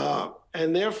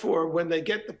 And therefore, when they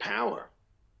get the power,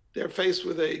 they're faced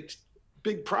with a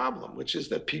big problem, which is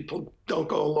that people don't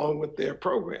go along with their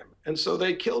program. And so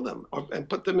they kill them and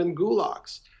put them in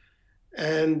gulags.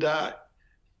 And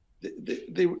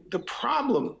the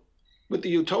problem with the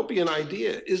utopian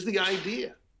idea is the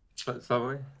idea.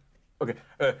 Slavoj? Okay.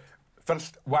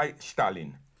 First, why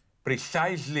Stalin?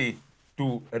 Precisely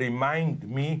to remind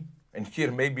me, and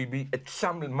here maybe we at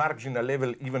some marginal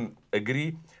level even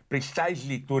agree,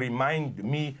 precisely to remind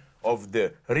me of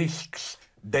the risks,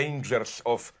 dangers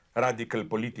of radical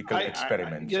political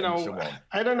experiments and so on.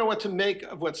 I don't know what to make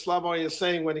of what Slavoj is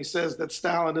saying when he says that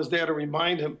Stalin is there to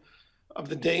remind him of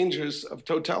the dangers of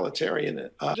totalitarian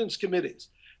intelligence committees.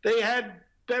 They had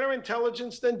better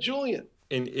intelligence than Julian.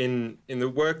 In the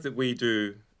work that we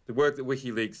do, the work that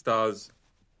WikiLeaks does,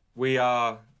 we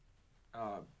are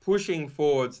pushing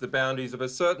forwards the boundaries of a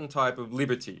certain type of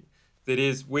liberty that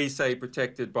is, we say,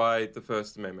 protected by the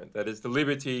First Amendment. That is the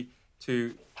liberty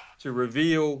to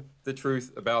reveal the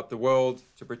truth about the world,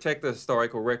 to protect the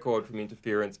historical record from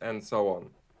interference, and so on.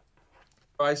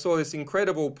 I saw this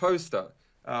incredible poster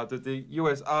that the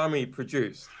US Army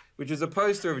produced, which is a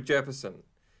poster of Jefferson,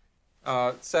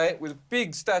 with a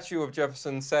big statue of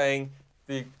Jefferson saying,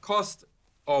 the cost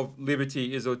of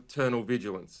liberty is eternal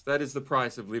vigilance. That is the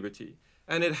price of liberty.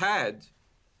 And it had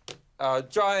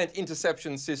giant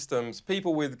interception systems,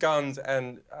 people with guns,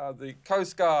 and the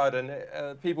Coast Guard,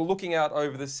 and people looking out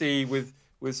over the sea with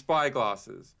spy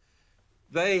glasses.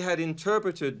 They had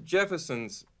interpreted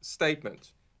Jefferson's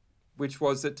statement, which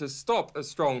was that to stop a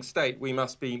strong state, we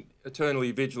must be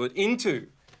eternally vigilant, into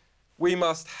we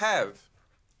must have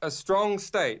a strong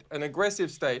state, an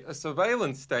aggressive state, a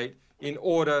surveillance state in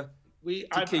order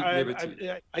to keep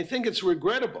liberty. I think it's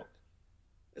regrettable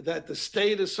that the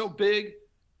state is so big,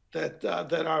 that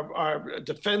our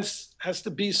defense has to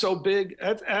be so big.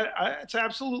 It's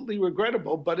absolutely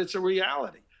regrettable, but it's a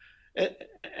reality.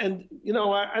 And you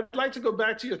know, I'd like to go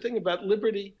back to your thing about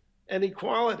liberty and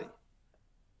equality.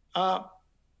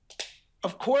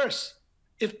 Of course,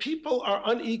 if people are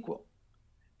unequal,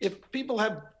 if people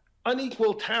have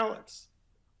unequal talents,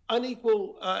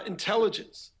 unequal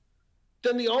intelligence,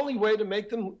 then the only way to make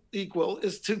them equal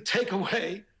is to take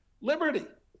away liberty.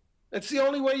 It's the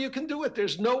only way you can do it.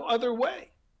 There's no other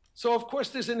way. So, of course,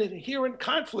 there's an inherent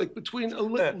conflict between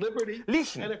liberty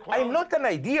listen, and equality. I'm not an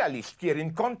idealist here,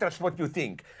 in contrast what you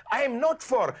think. I am not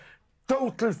for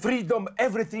total freedom,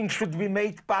 everything should be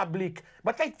made public.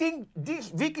 But I think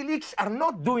these WikiLeaks are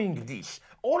not doing this.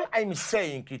 All I'm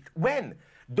saying is when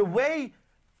the way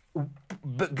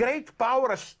great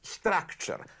power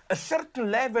structure, a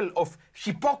certain level of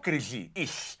hypocrisy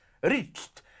is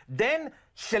reached, then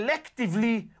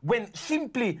selectively, when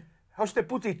simply, how to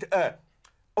put it,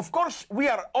 of course, we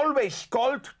are always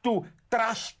called to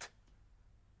trust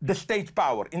the state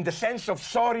power in the sense of,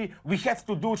 sorry, we have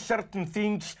to do certain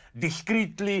things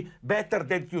discreetly, better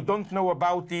that you don't know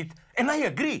about it. And I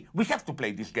agree, we have to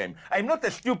play this game. I'm not a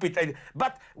stupid,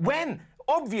 but when,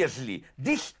 obviously,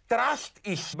 this trust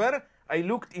is where I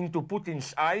looked into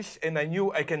Putin's eyes and I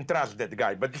knew I can trust that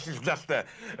guy. But this is just a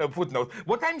footnote.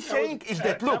 What I'm saying is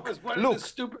that, look, that was one of the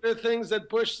stupider things that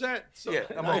Bush said. So yeah,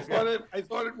 I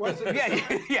thought it wasn't.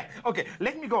 yeah. Okay,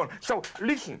 let me go on. So,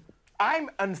 listen, I'm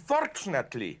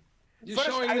unfortunately, first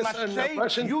I must say,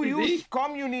 Russian you TV? use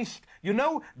communist, you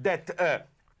know that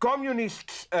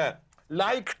communists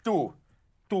like to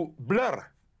blur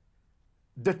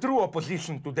the true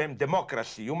opposition to them,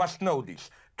 democracy. You must know this.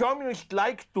 Communists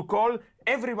like to call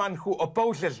everyone who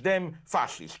opposes them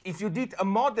fascist. If you did a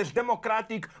modest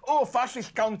democratic,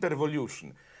 fascist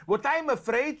counter-revolution. What I'm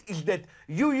afraid is that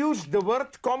you use the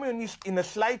word communist in a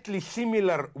slightly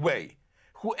similar way.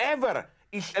 Whoever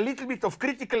is a little bit of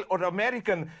critical of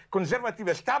American conservative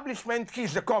establishment,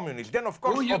 he's a communist. Then, of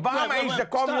course, Obama is a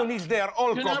communist. They are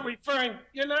all communists.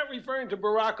 You're not referring to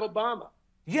Barack Obama.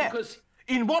 Yeah. Because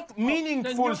in what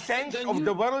meaningful sense of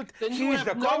the world he is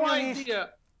a communist?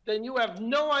 Then you have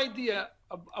no idea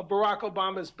of Barack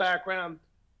Obama's background,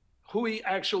 who he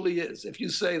actually is, if you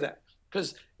say that.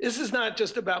 Because this is not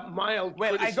just about mild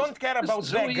criticism. I don't care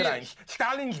about backgrounds.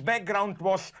 Stalin's background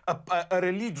was a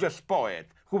religious poet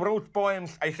who wrote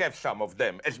poems. I have some of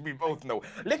them, as we both know.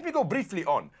 Let me go briefly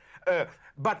on.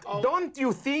 But don't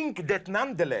you think that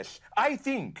nonetheless, I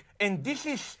think, and this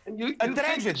is a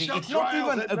tragedy, it's not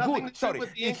even a good,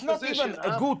 it's not even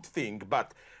a good thing,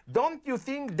 but don't you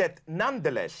think that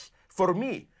nonetheless, for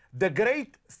me, the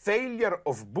great failure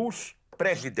of Bush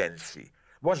presidency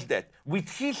was that with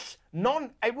his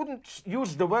I wouldn't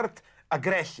use the word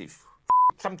aggressive,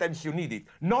 sometimes you need it,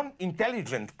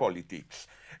 non-intelligent politics,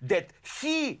 that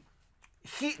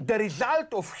the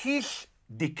result of his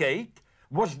decade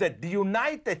was that the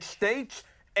United States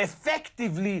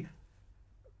effectively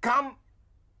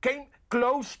came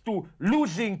close to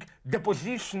losing the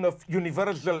position of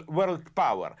universal world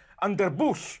power. Under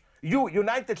Bush,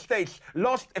 United States,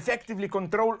 lost effectively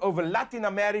control over Latin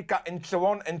America and so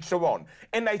on and so on.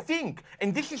 And I think,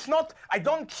 and this is not, I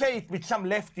don't say it with some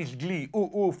leftist glee,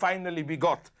 finally we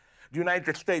got the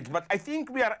United States, but I think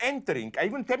we are entering, I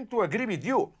even tend to agree with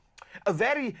you, a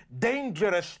very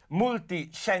dangerous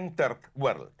multi-centered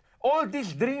world. All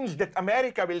these dreams that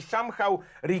America will somehow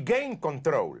regain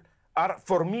control are,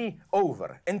 for me,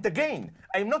 over. And again,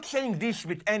 I'm not saying this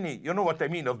with any, you know what I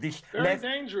mean, of this very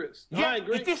dangerous. No, I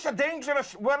agree. It is a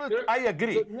dangerous world, I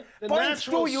agree. The Point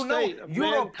two, you know,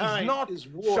 Europe is not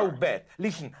so bad.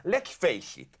 Listen, let's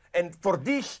face it. And for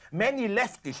this, many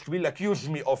leftists will accuse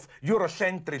me of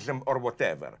Eurocentrism or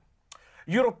whatever.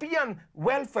 European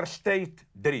welfare state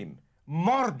dream,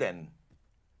 more than,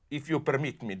 if you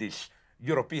permit me this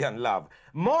European love,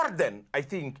 more than, I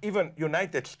think, even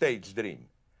United States dream.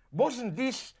 Wasn't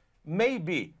this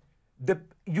maybe the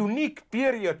unique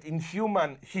period in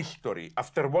human history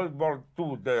after World War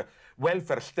II, the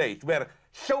welfare state, where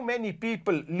so many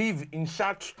people live in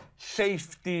such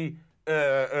safety,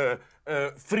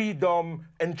 freedom,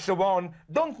 and so on?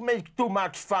 Don't make too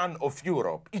much fun of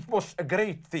Europe. It was a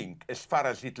great thing as far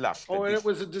as it lasted. Oh, and it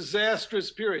was a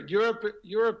disastrous period.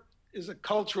 Europe is a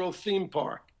cultural theme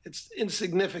park. It's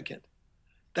insignificant.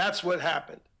 That's what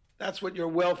happened. That's what your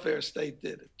welfare state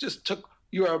did. It just took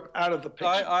Europe out of the picture.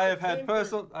 I have had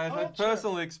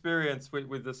personal experience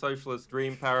with the socialist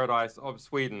dream paradise of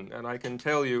Sweden, and I can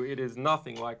tell you it is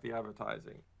nothing like the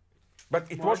advertising.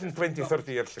 But it wasn't 20,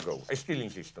 30 years ago. I still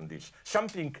insist on this.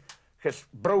 Something has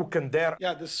broken there.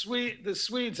 Yeah, the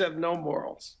Swedes have no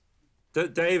morals.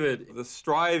 David, the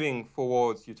striving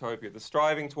towards utopia, the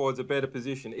striving towards a better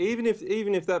position, even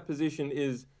if that position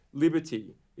is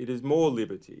liberty, it is more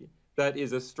liberty. That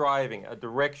is a striving, a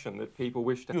direction that people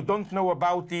wish to. You don't know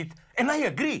about it. And I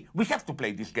agree, we have to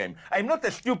play this game. I'm not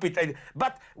a stupid,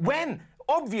 but when,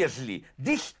 obviously,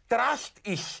 this trust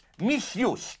is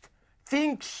misused,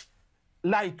 things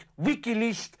like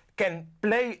WikiLeaks can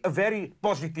play a very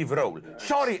positive role.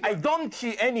 Sorry, I don't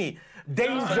see any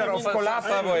danger of collapse.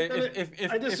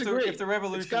 If I disagree. if the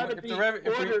revolution, It's gotta be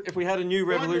ordered- if we had a new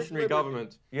revolutionary liberty.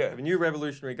 government, Yeah. a new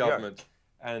revolutionary government,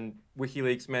 and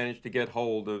WikiLeaks managed to get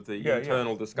hold of the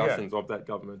internal discussions of that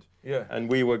government, and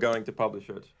we were going to publish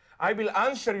it. I will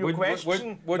answer your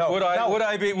question. Would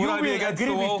I be you will against agree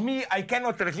the wall? with me. I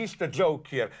cannot resist a joke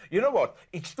here. You know what?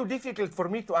 It's too difficult for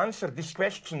me to answer this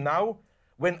question now.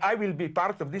 When I will be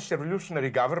part of this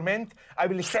revolutionary government, I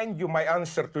will send you my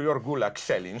answer to your gulag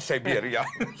cell in Siberia.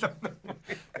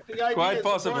 Quite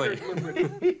possibly.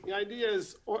 The idea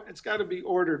is it's got to be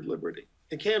ordered liberty.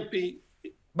 It can't be.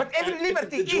 But every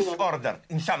liberty is ordered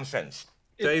in some sense.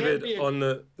 David, on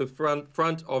the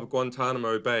front of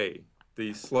Guantanamo Bay,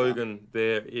 the slogan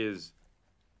there is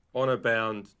honor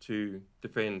bound to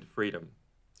defend freedom.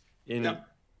 In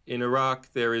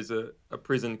Iraq, there is a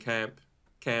prison camp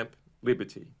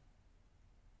Liberty.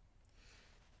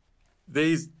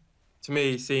 These, to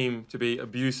me, seem to be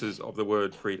abuses of the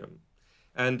word freedom.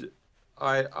 And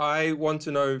I want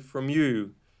to know from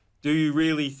you, do you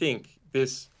really think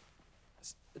this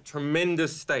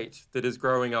tremendous state that is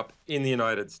growing up in the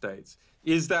United States,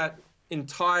 is that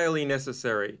entirely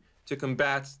necessary to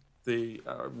combat the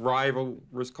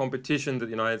rivalrous competition that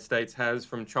the United States has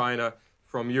from China,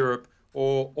 from Europe,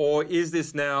 or is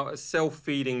this now a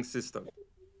self-feeding system?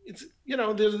 It's, you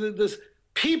know, there's this,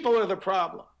 people are the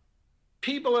problem.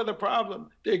 People are the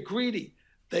problem. They're greedy.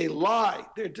 They lie.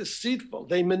 They're deceitful.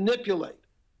 They manipulate.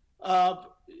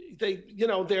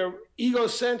 They're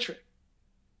egocentric.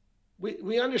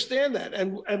 We understand that.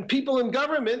 And people in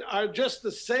government are just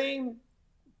the same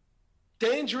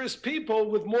dangerous people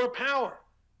with more power.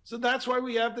 So that's why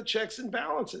we have the checks and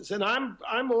balances. And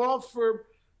I'm all for,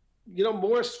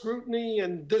 more scrutiny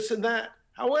and this and that.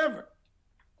 However,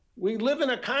 we live in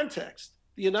a context.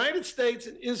 The United States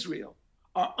and Israel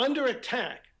are under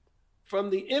attack from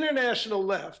the international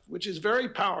left, which is very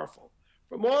powerful,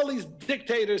 from all these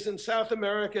dictators in South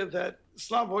America that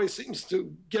Slavoj seems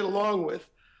to get along with,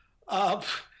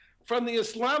 from the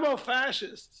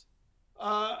Islamo-fascists.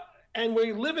 And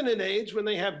we live in an age when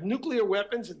they have nuclear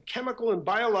weapons and chemical and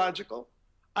biological.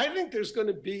 I think there's going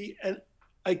to be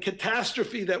a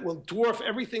catastrophe that will dwarf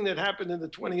everything that happened in the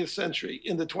 20th century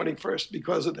in the 21st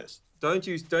because of this. Don't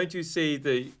you see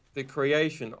the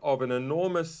creation of an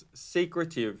enormous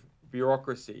secretive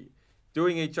bureaucracy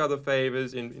doing each other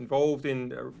favors, involved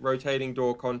in rotating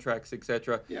door contracts,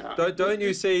 etc.? Yeah. Don't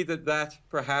you see that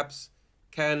perhaps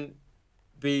can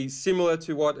be similar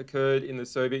to what occurred in the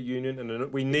Soviet Union,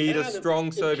 and we need a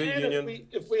strong Soviet Union?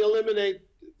 If we eliminate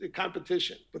the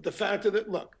competition. But the fact of it,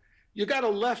 look, you got a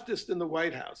leftist in the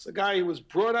White House, a guy who was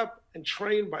brought up and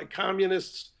trained by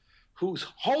communists, whose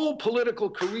whole political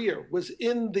career was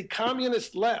in the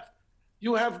communist left.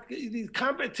 You have the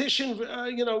competition,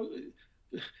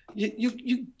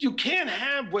 you can't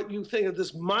have what you think of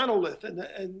this monolith and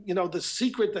the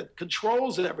secret that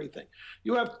controls everything.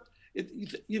 You have,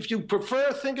 if you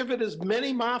prefer, think of it as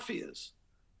many mafias,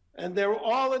 and they're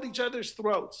all at each other's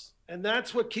throats, and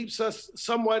that's what keeps us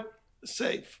somewhat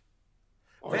safe.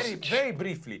 Very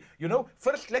briefly,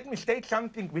 first let me state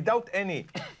something without any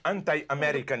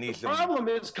anti-Americanism. The problem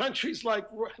is countries like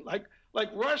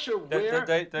Russia, where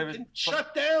you can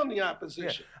shut down the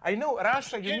opposition. Yeah. I know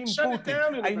Russia, you mean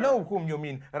Putin. I know whom you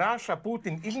mean. Russia,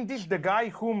 Putin. Isn't this the guy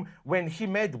whom, when he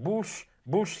met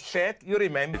Bush said, you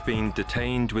remember? We've been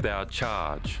detained without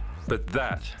charge, but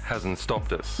that hasn't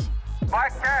stopped us.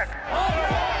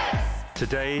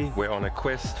 Today, we're on a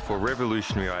quest for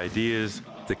revolutionary ideas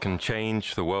that can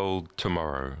change the world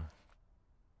tomorrow.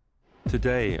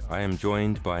 Today, I am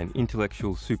joined by an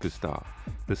intellectual superstar,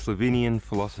 the Slovenian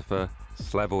philosopher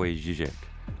Slavoj Žižek,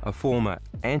 a former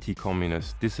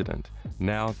anti-communist dissident,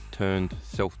 now turned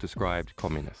self-described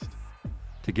communist.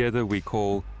 Together, we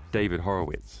call David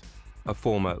Horowitz, a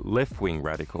former left-wing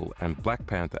radical and Black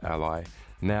Panther ally,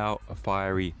 now a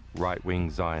fiery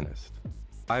right-wing Zionist.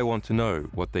 I want to know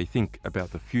what they think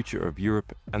about the future of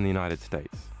Europe and the United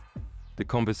States. The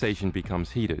conversation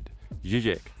becomes heated.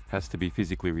 Žižek has to be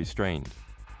physically restrained.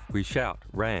 We shout,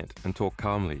 rant, and talk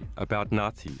calmly about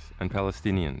Nazis and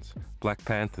Palestinians, Black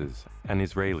Panthers and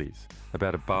Israelis,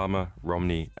 about Obama,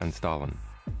 Romney, and Stalin.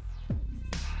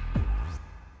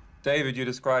 David, you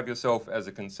describe yourself as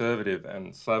a conservative,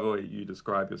 and Slavoj, you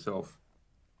describe yourself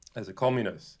as a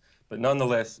communist. But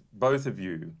nonetheless, both of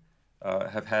you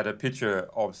have had a picture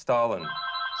of Stalin.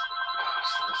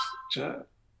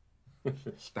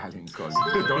 Stalin calling.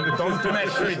 Don't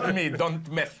mess with me.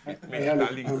 Don't mess with me.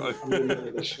 Stalin calling. I'm in the middle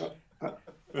of the show.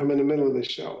 I'm in the middle of the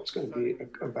show. It's going to be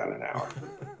about an hour.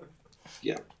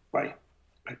 Yeah, bye.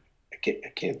 I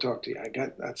can't talk to you.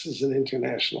 This is an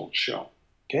international show.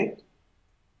 Okay.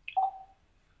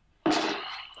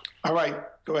 All right,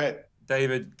 go ahead.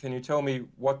 David, can you tell me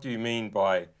what do you mean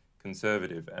by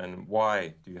conservative and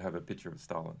why do you have a picture of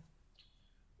Stalin?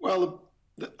 Well,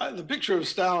 the picture of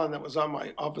Stalin that was on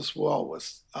my office wall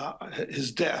was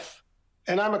his death.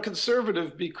 And I'm a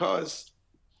conservative because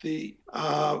the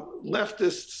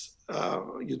leftists,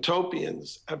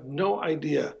 utopians, have no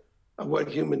idea of what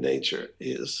human nature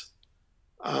is.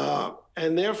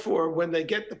 And therefore, when they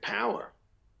get the power,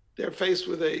 they're faced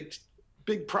with a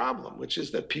big problem, which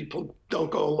is that people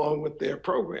don't go along with their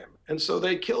program. And so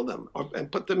they kill them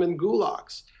and put them in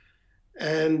gulags.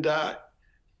 And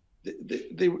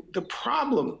the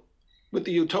problem with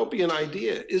the utopian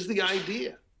idea is the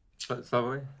idea.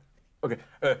 Slavoj? Okay.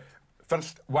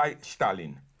 First, why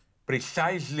Stalin?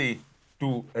 Precisely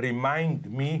to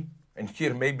remind me, and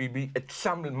here maybe we at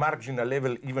some marginal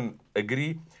level even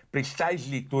agree,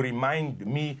 precisely to remind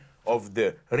me of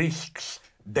the risks,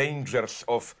 dangers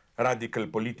of radical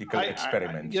political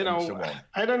experiments and so on.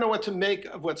 I don't know what to make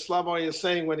of what Slavoj is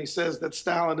saying when he says that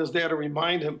Stalin is there to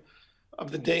remind him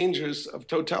of the dangers of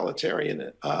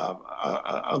totalitarian,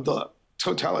 of the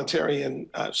totalitarian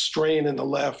strain in the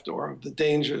left, or of the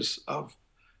dangers of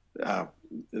that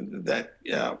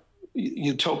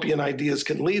utopian ideas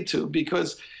can lead to,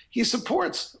 because he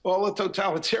supports all the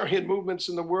totalitarian movements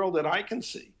in the world that I can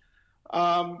see.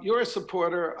 You're a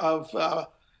supporter of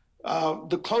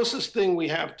the closest thing we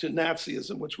have to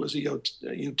Nazism, which was a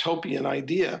utopian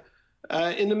idea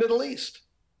in the Middle East.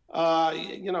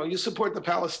 You support the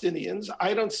Palestinians.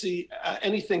 I don't see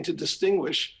anything to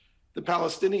distinguish the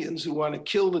Palestinians who want to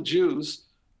kill the Jews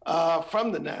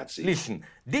from the Nazis. Listen,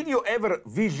 did you ever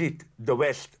visit the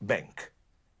West Bank?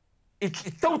 It's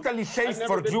totally safe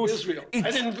for Jews.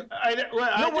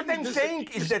 What I'm saying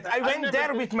is that I went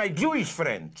there with my Jewish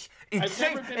friends. It's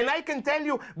safe, and I can tell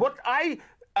you what I'm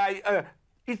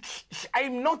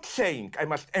not saying, I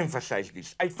must emphasize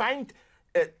this, I find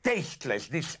tasteless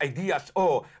these ideas,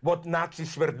 what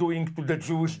Nazis were doing to the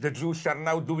Jews are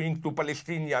now doing to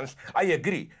Palestinians. I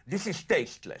agree, this is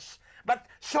tasteless. But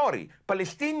sorry,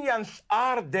 Palestinians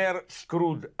are there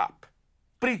screwed up.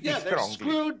 Pretty they're strongly.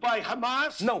 Screwed by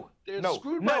Hamas. They're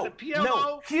screwed by the PLO.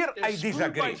 No. Here they're I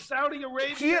disagree. By Saudi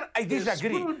Arabia. Here I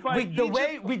disagree with the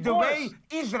way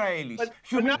Israelis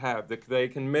they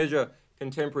can measure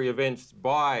contemporary events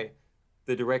by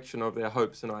the direction of their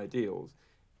hopes and ideals.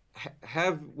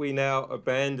 Have we now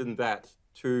abandoned that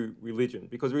to religion?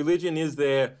 Because religion is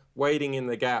there waiting in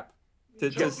the gap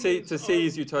to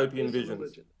seize utopian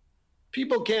visions.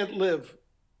 People can't live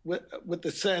with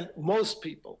the sense, most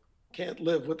people can't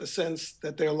live with the sense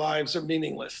that their lives are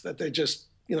meaningless, that they're just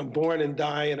born and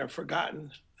die and are forgotten.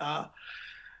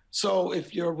 So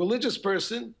if you're a religious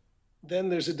person, then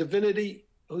there's a divinity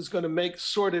who's going to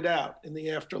sort it out in the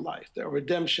afterlife, their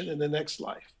redemption in the next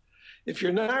life. If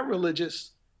you're not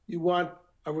religious, you want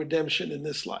a redemption in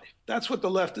this life. That's what the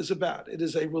left is about. It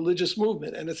is a religious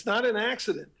movement, and it's not an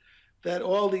accident that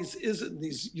all these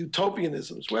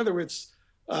utopianisms, whether it's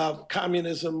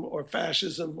communism or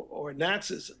fascism or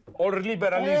Nazism. Or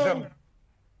liberalism.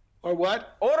 Or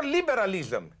what? Or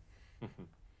liberalism.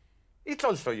 It's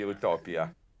also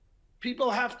utopia.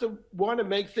 People have to want to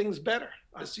make things better.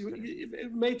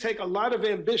 It may take a lot of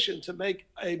ambition to make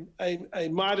a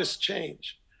modest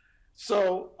change.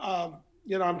 So,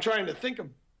 I'm trying to think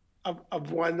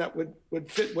of one that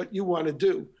would fit what you want to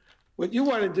do. What you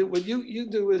want to do, what you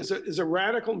do is a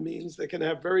radical means that can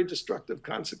have very destructive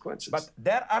consequences. But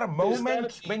there are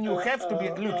moments when you have to be,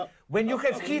 when you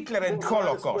have Hitler and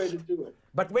Holocaust.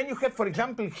 But when you have, for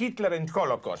example, Hitler and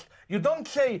Holocaust, you don't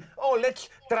say, let's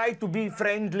try to be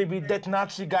friendly with that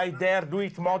Nazi guy there, do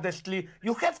it modestly.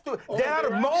 You have to, there are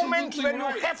moments when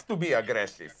you have to be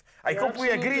aggressive. I hope we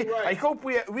agree. Right. I hope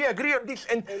we agree on this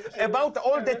and about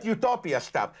all that utopia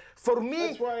stuff. For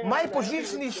me, my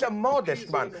position is a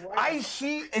modest one. I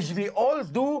see, as we all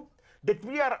do, that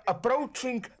we are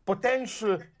approaching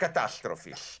potential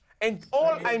catastrophes. And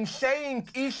all I'm saying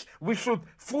is we should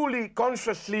fully,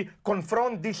 consciously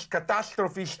confront these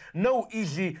catastrophes. No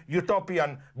easy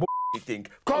utopian bullshitting,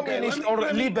 communist or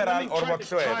liberal or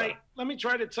whatsoever. Let me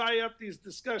try to tie up these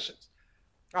discussions.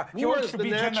 He wants to be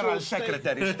General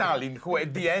Secretary Stalin, who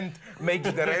at the end makes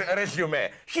the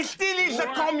resume. He still is a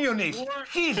communist.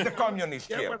 He's the communist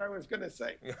here. That's what I was going to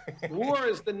say. War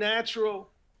is the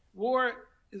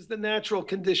natural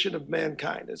condition of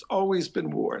mankind. There's always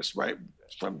been wars, right,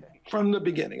 from the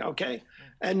beginning, okay?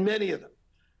 And many of them.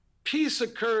 Peace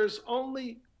occurs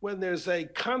only when there's a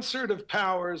concert of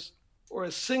powers or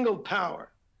a single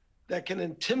power that can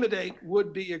intimidate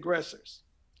would-be aggressors.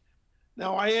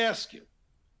 Now, I ask you,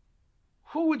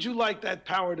 who would you like that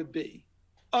power to be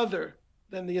other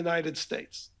than the United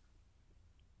States?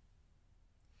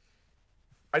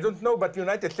 I don't know, but the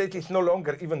United States is no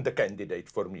longer even the candidate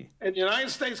for me. And the United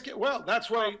States, well, that's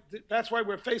why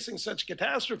we're facing such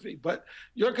catastrophe. But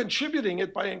you're contributing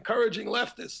it by encouraging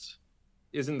leftists.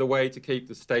 Isn't the way to keep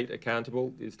the state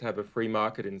accountable is to have a free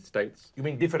market in states? You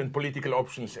mean different political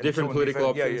options? And Different so on, political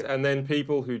options, yeah. and then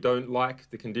people who don't like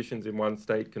the conditions in one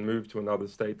state can move to another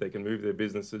state. They can move their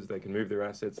businesses, they can move their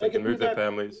assets, they can move their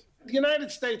families. The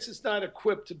United States is not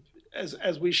equipped to,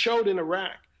 as we showed in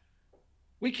Iraq.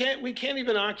 We can't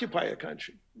even occupy a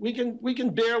country. We can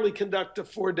barely conduct a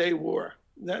 4-day war.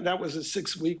 That was a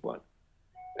 6-week one,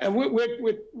 and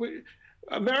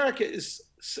America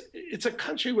it's a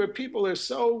country where people are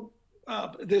so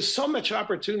there's so much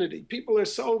opportunity. People are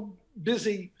so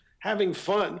busy having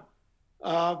fun.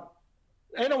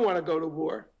 They don't want to go to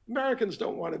war. Americans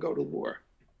don't want to go to war.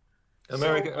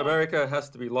 America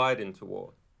has to be lied into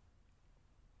war.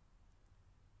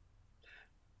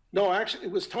 No, actually,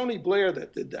 it was Tony Blair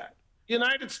that did that. The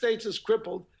United States is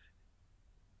crippled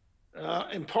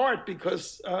in part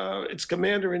because its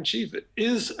commander-in-chief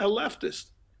is a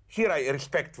leftist. Here I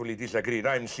respectfully disagree, and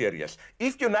I'm serious.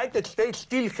 If the United States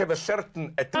still have a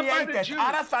certain created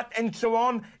Arafat and so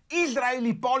on,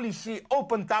 Israeli policy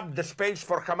opened up the space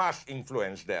for Hamas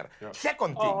influence there. Yeah.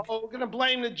 Second thing. Oh, we're going to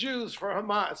blame the Jews for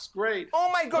Hamas. Great. Oh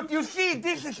my God, you see,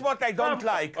 this is what I don't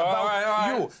like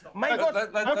about you. My God,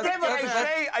 whatever I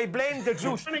say, I blame the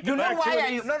Jews. You know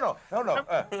why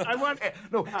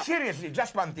No, seriously,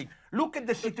 just one thing. Look at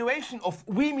the situation of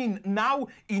women now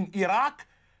in Iraq.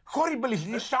 Horrible as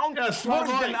this sounds, it's worse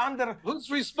than under... Who's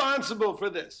responsible for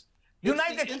this?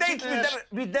 United States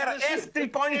with their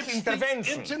F-3 points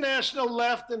intervention. The international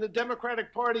left and the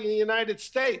Democratic Party in the United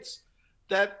States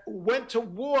that went to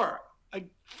war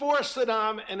for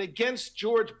Saddam and against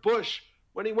George Bush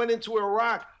when he went into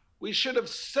Iraq. We should have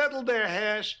settled their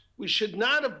hash. We should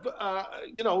not have,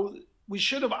 we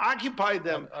should have occupied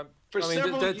them for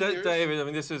several years. David, I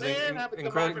mean, this is an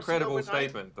incredible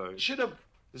statement, though. Should have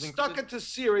stuck it to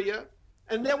Syria,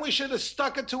 and then we should have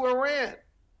stuck it to Iran.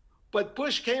 But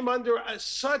Bush came under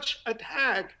such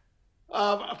attack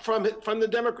from the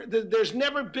Democrat. There's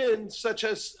never been such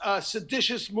a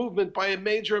seditious movement by a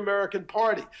major American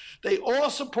party. They all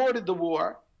supported the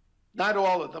war, not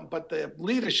all of them, but the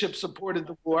leadership supported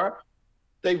the war.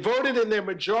 They voted in their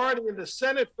majority in the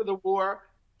Senate for the war,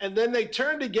 and then they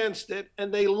turned against it,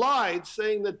 and they lied,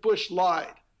 saying that Bush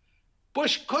lied.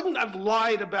 Bush couldn't have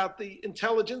lied about the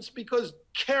intelligence because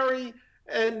Kerry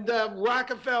and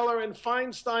Rockefeller and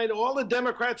Feinstein, all the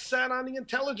Democrats sat on the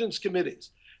intelligence committees.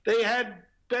 They had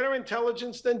better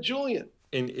intelligence than Julian.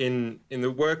 In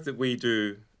the work that we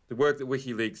do, the work that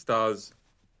WikiLeaks does,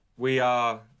 we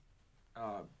are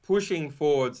pushing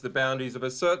forwards the boundaries of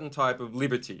a certain type of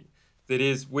liberty that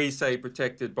is, we say,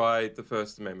 protected by the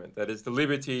First Amendment. That is the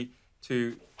liberty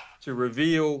to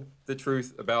reveal the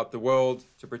truth about the world,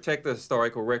 to protect the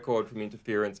historical record from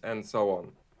interference, and so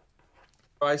on.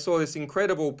 I saw this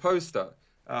incredible poster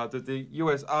that the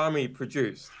US Army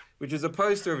produced, which is a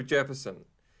poster of Jefferson,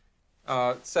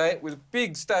 with a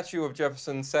big statue of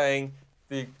Jefferson saying,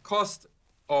 the cost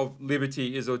of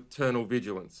liberty is eternal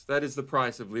vigilance. That is the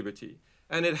price of liberty.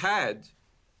 And it had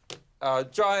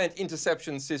giant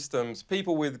interception systems,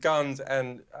 people with guns,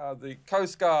 and the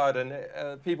Coast Guard,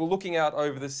 and people looking out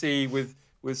over the sea with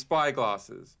spy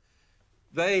glasses.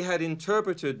 They had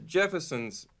interpreted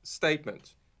Jefferson's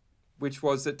statement, which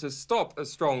was that to stop a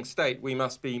strong state, we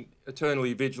must be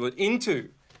eternally vigilant, into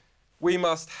we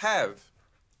must have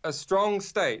a strong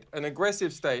state, an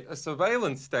aggressive state, a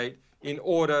surveillance state in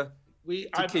order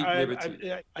to keep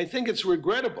liberty. I think it's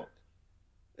regrettable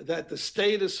that the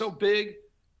state is so big,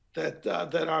 that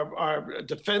our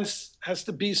defense has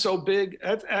to be so big.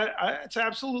 It's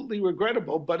absolutely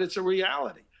regrettable, but it's a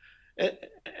reality.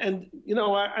 And you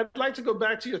know, I'd like to go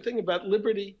back to your thing about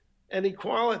liberty and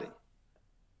equality.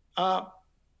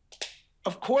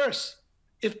 Of course,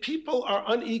 if people are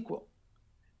unequal,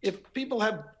 if people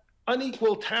have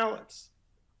unequal talents,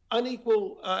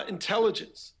 unequal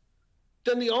intelligence,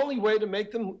 then the only way to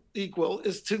make them equal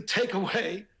is to take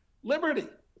away liberty.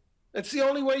 That's the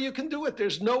only way you can do it.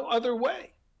 There's no other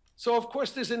way. So, of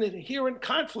course, there's an inherent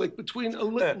conflict between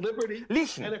liberty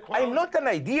and equality. I'm not an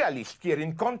idealist here,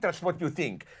 in contrast to what you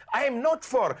think. I am not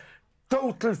for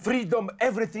total freedom,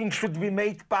 everything should be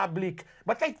made public.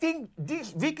 But I think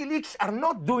these WikiLeaks are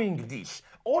not doing this.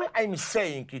 All I'm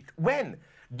saying is when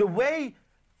the way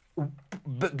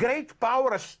great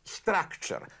power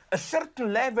structure, a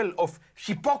certain level of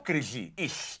hypocrisy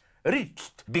is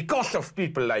reached because of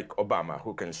people like Obama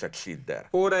who can succeed there.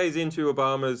 4 days into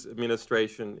Obama's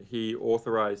administration, he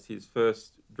authorized his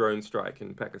first drone strike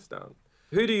in Pakistan.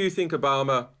 Who do you think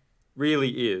Obama really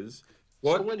is?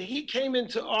 What? So when he came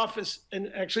into office,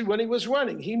 and actually when he was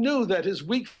running, he knew that his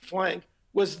weak flank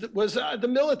was the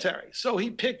military. So he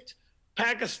picked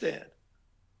Pakistan.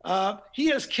 He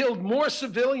has killed more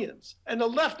civilians, and the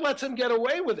left lets him get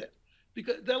away with it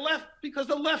because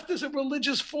the left is a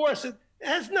religious force. It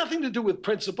has nothing to do with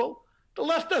principle. The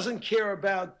left doesn't care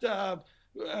about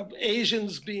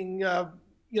Asians being,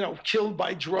 killed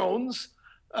by drones.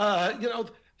 What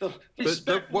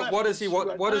does he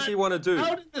want to do?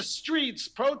 Out in the streets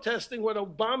protesting what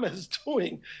Obama is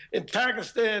doing in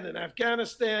Pakistan and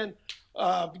Afghanistan,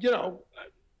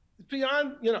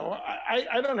 beyond,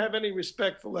 I don't have any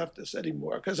respect for leftists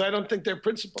anymore because I don't think they're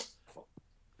principled.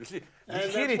 You see,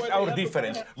 here is our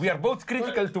difference. We are both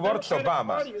critical towards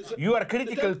Obama. You are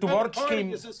critical towards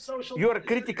him. You are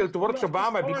critical towards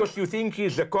Obama because you think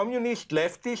he's a communist,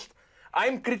 leftist.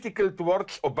 I'm critical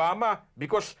towards Obama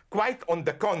because, quite on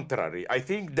the contrary, I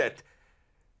think that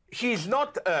he is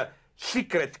not a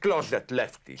secret closet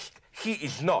leftist. He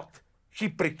is not. He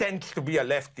pretends to be a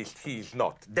leftist. He is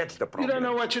not. That's the problem. You don't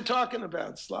know what you're talking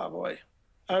about, Slavoj.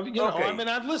 I've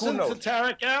listened to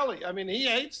Tariq Ali. I mean, he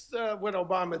hates what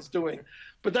Obama's doing.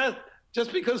 But that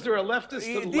just because they're a leftist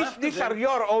to the left. These are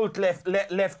your old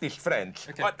leftist friends.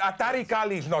 Okay. But Tariq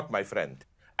Ali is not my friend.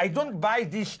 I don't buy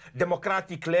this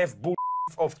democratic left bull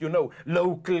of,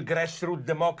 local grassroots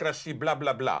democracy, blah,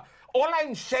 blah, blah. All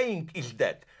I'm saying is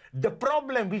that the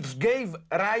problem which gave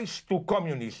rise to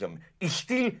communism is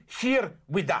still here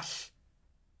with us.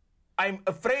 I'm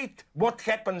afraid what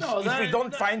happens if we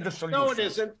don't find the solution. No, it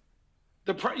isn't.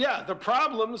 The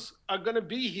problems are going to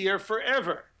be here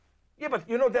forever. Yeah, but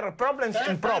there are problems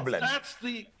and problems.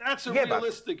 That's a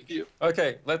realistic view.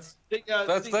 Okay, let's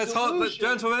hold,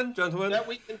 gentlemen. That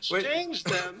we can change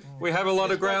them. We have a lot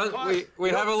of ground.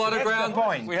 We have a lot of ground.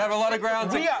 We have a lot of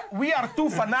ground. We are two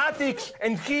fanatics,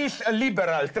 and he's a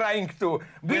liberal trying to.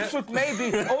 We should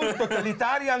maybe all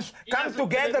totalitarians come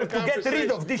together to get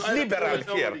rid of this liberal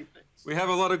here. We have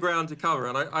a lot of ground to cover,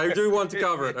 and I do want to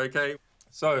cover it. Okay,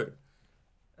 so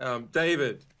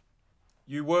David.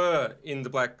 You were in the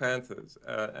Black Panthers,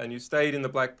 and you stayed in the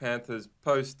Black Panthers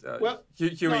post.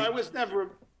 Huey. No, I was never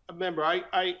a member.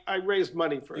 I raised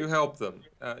money for it. You helped them.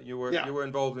 You were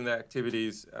involved in their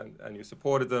activities, and you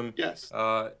supported them. Yes.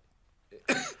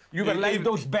 You were like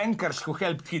those bankers who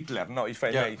helped Hitler. No, if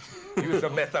I may use a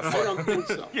metaphor. I don't think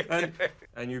so.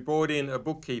 And you brought in a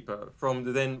bookkeeper from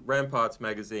the then Ramparts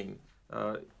magazine,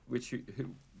 which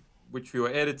you were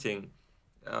editing,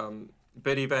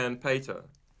 Betty Van Pater.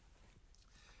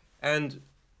 And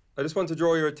I just want to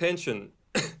draw your attention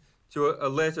to a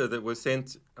letter that was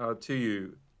sent to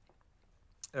you.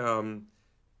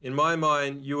 In my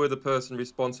mind, you were the person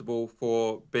responsible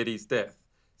for Betty's death.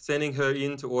 Sending her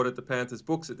in to audit the Panthers'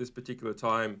 books at this particular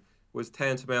time was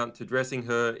tantamount to dressing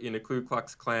her in a Ku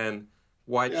Klux Klan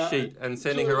white sheet and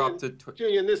sending her up to...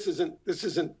 Julian, this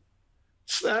isn't...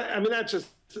 I mean, that's just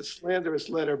a slanderous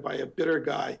letter by a bitter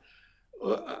guy.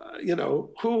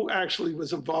 Who actually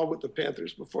was involved with the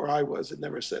Panthers before I was and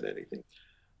never said anything.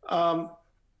 The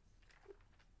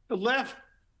left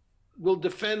will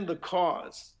defend the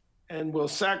cause and will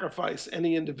sacrifice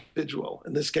any individual.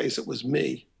 In this case, it was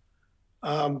me.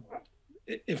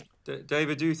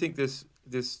 David, do you think this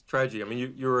tragedy? I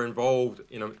mean, you were involved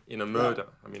in a murder.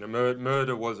 I mean, a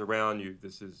murder was around you.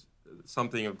 This is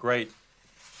something of great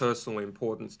personal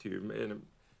importance to you, and it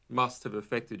must have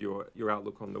affected your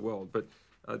outlook on the world. But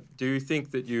do you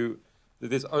think that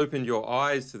this opened your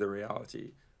eyes to the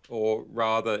reality, or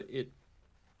rather, it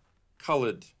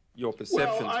coloured your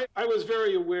perception? Well, I was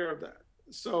very aware of that.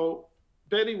 So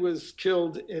Betty was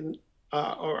killed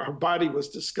or her body was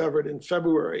discovered in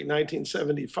February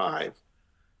 1975.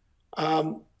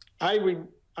 I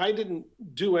didn't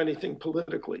do anything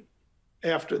politically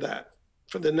after that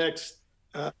for the next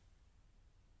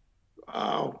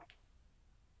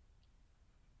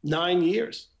 9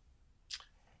 years.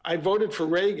 I voted for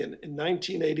Reagan in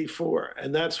 1984,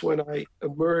 and that's when I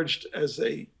emerged as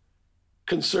a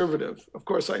conservative. Of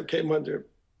course, I came under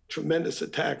tremendous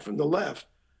attack from the left,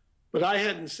 but I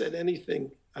hadn't said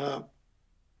anything. I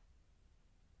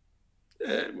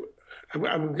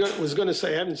was going to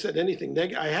say I hadn't said anything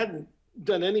negative. I hadn't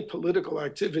done any political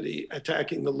activity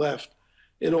attacking the left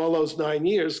in all those 9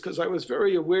 years because I was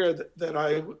very aware that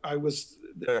I was...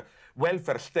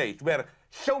 welfare state where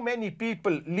so many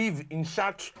people live in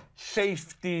such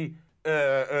safety,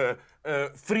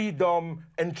 freedom,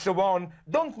 and so on.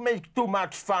 Don't make too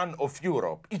much fun of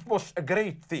Europe. It was a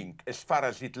great thing as far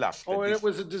as it lasted. Oh, and it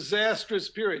was a disastrous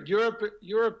period.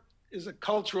 Europe is a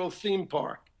cultural theme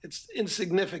park. It's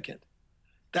insignificant.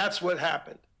 That's what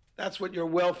happened. That's what your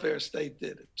welfare state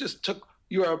did. It just took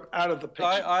you are out of the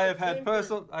picture. I have had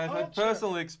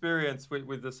personal experience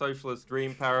with the socialist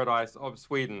dream paradise of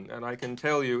Sweden, and I can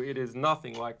tell you it is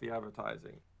nothing like the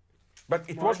advertising. But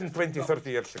it wasn't 20, 30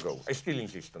 years ago. I still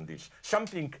insist on this.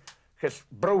 Something has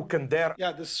broken there.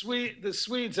 Yeah, the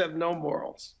Swedes have no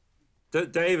morals.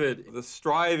 David, the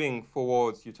striving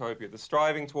towards utopia, the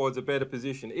striving towards a better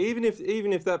position, even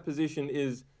if that position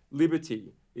is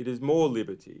liberty, it is more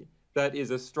liberty. That is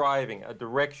a striving, a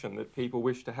direction that people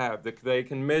wish to have, that they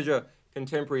can measure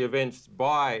contemporary events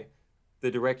by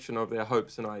the direction of their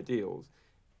hopes and ideals.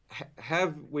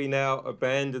 Have we now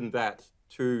abandoned that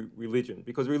to religion?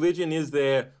 Because religion is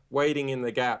there waiting in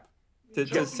the gap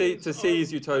to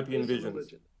seize utopian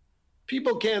visions.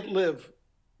 People can't live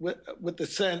with the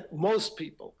sense, most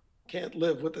people can't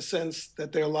live with the sense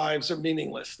that their lives are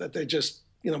meaningless, that they're just,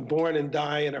 born and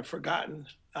die and are forgotten.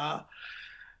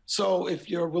 So if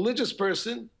you're a religious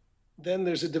person, then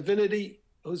there's a divinity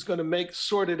who's going to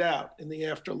sort it out in the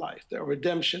afterlife, their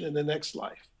redemption in the next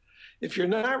life. If you're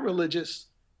not religious,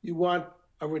 you want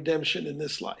a redemption in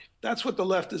this life. That's what the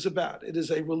left is about. It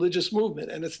is a religious movement,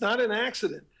 and it's not an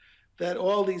accident that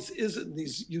all these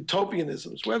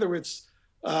utopianisms, whether it's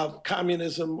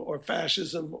communism or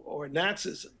fascism or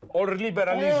Nazism. Or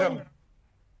liberalism.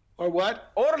 Or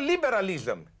what? Or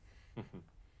liberalism.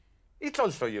 It's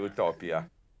also utopia.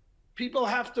 People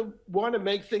have to want to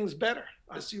make things better.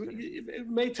 It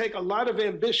may take a lot of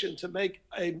ambition to make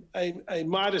a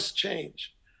modest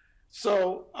change.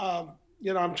 So,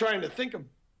 I'm trying to think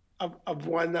of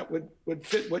one that would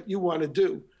fit what you want to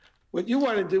do. What you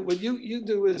want to do, what you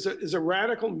do is a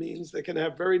radical means that can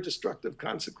have very destructive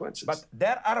consequences. But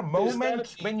there are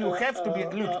moments when you have to be,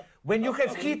 look, when you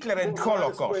have Hitler and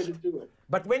Holocaust,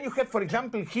 but when you have, for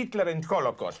example, Hitler and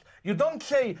Holocaust, you don't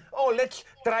say, oh, let's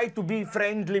try to be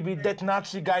friendly with that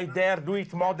Nazi guy there, do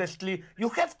it modestly. You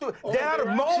have to, there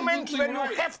are moments when you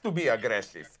have to be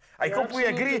aggressive. I hope we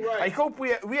agree. Right. I hope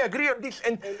we agree on this.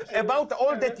 And about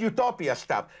all that utopia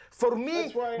stuff. For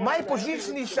me, my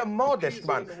position is a modest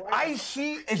one. I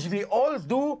see, as we all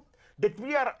do, that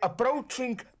we are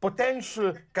approaching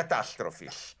potential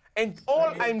catastrophes. And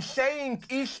all I'm saying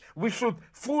is we should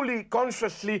fully,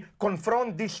 consciously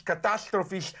confront these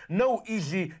catastrophes. No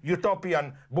easy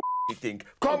utopian bullshitting,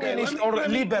 communist or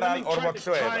liberal or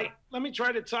whatsoever. Let me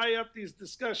try to tie up these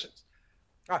discussions.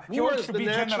 He wants to be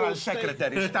General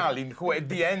Secretary Stalin, who at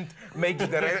the end makes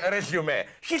the resume.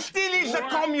 He still is a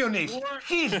communist.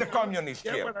 He's the communist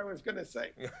here. What I was going to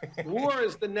say. War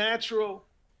is the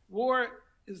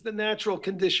natural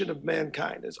condition of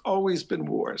mankind. There's always been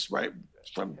wars, right?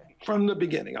 From the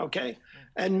beginning, okay?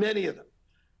 And many of them.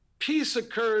 Peace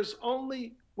occurs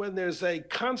only when there's a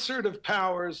concert of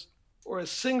powers or a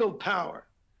single power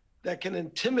that can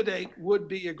intimidate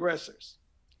would-be aggressors.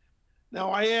 Now,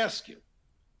 I ask you,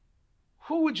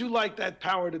 who would you like that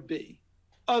power to be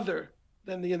other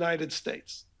than the United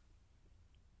States?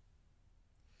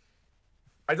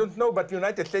 I don't know, but the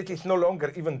United States is no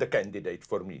longer even the candidate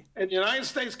for me. And the United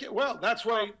States, well, that's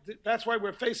why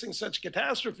we're facing such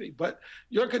catastrophe. But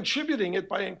you're contributing it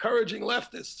by encouraging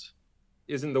leftists.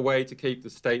 Isn't the way to keep the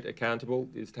state accountable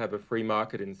is to have a free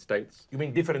market in states? You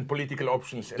mean different political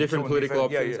options? Different political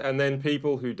options, and then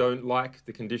people who don't like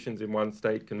the conditions in one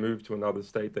state can move to another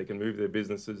state. They can move their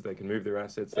businesses, they can move their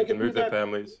assets, they can move their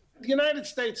families. The United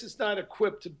States is not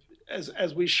equipped to,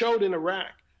 as we showed in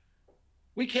Iraq.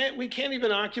 We can't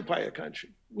even occupy a country.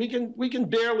 We can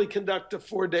barely conduct a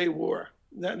 4-day war.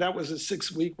 That was a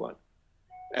 6-week one,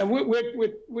 and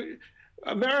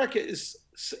America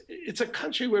it's a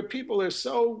country where people are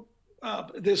so,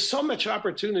 there's so much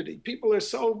opportunity. People are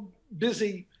so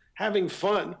busy having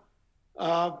fun.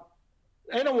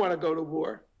 They don't want to go to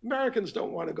war. Americans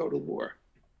don't want to go to war.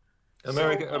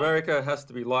 America has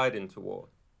to be lied into war.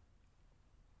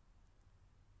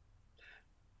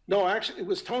 No, actually, it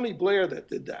was Tony Blair that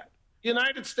did that. The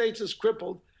United States is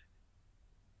crippled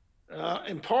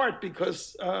in part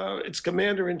because its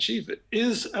commander-in-chief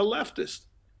is a leftist.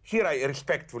 Here I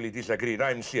respectfully disagree.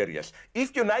 I'm serious.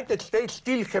 If the United States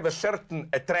still have a certain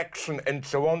attraction and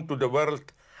so on to the world,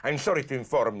 I'm sorry to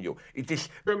inform you, it is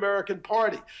the American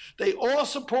Party. They all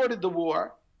supported the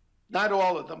war. Not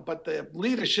all of them, but the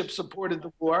leadership supported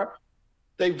the war.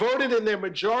 They voted in their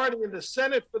majority in the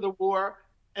Senate for the war,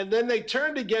 and then they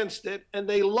turned against it, and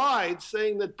they lied,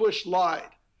 saying that Bush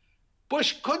lied.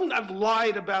 Bush couldn't have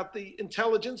lied about the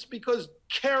intelligence because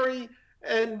Kerry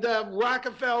and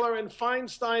Rockefeller and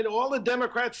Feinstein, all the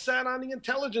Democrats sat on the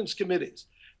intelligence committees.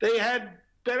 They had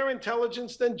better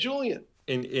intelligence than Julian.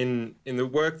 In the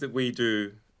work that we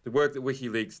do, the work that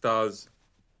WikiLeaks does,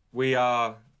 we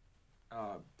are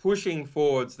pushing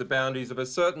forwards the boundaries of a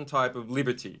certain type of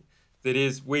liberty that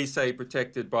is, we say,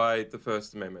 protected by the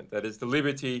First Amendment. That is the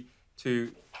liberty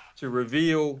to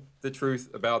reveal the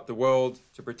truth about the world,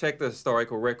 to protect the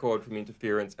historical record from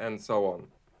interference, and so on.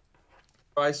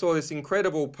 I saw this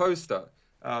incredible poster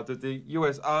that the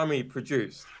US Army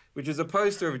produced, which is a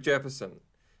poster of Jefferson,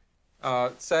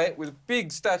 with a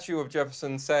big statue of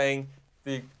Jefferson saying,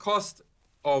 the cost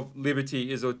of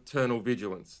liberty is eternal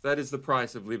vigilance. That is the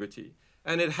price of liberty.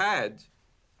 And it had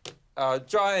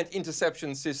giant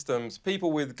interception systems,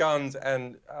 people with guns,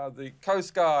 and the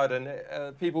Coast Guard,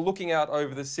 and people looking out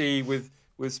over the sea with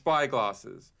spy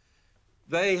glasses.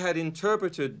 They had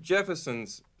interpreted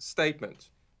Jefferson's statement,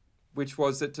 which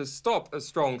was that to stop a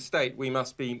strong state, we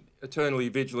must be eternally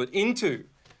vigilant, into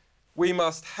we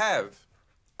must have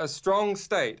a strong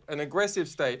state, an aggressive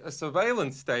state, a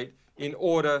surveillance state in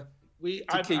order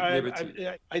to keep liberty.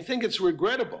 I think it's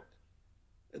regrettable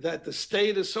that the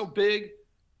state is so big,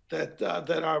 that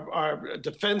our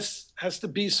defense has to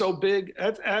be so big.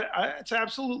 It's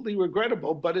absolutely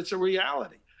regrettable, but it's a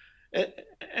reality.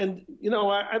 And you know,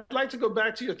 I'd like to go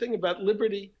back to your thing about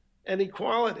liberty and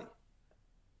equality.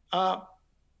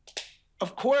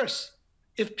 Of course,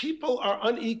 if people are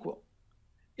unequal,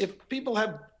 if people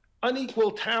have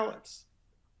unequal talents,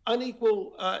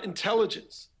 unequal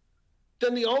intelligence,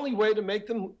 then the only way to make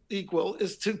them equal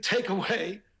is to take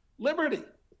away liberty.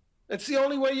 That's the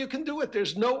only way you can do it.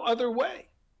 There's no other way.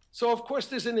 So, of course,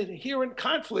 there's an inherent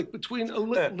conflict between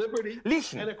liberty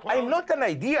and equality. I'm not an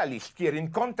idealist here, in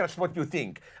contrast to what you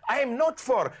think. I am not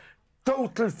for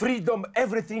total freedom,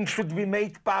 everything should be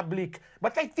made public.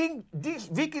 But I think these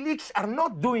WikiLeaks are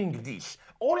not doing this.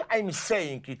 All I'm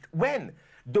saying is when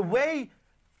the way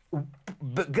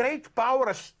great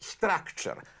power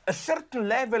structure, a certain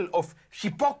level of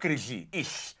hypocrisy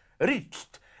is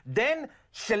reached, then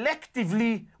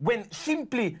selectively, when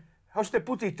simply, how to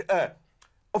put it,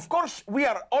 of course, we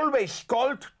are always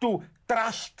called to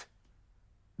trust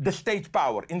the state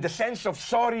power, in the sense of,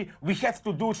 sorry, we have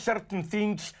to do certain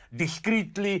things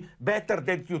discreetly, better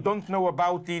that you don't know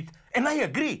about it. And I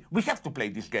agree, we have to play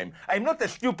this game. I'm not a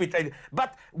stupid,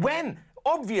 but when,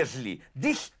 obviously,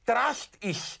 this trust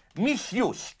is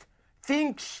misused,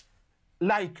 things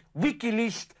like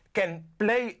WikiLeaks can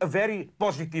play a very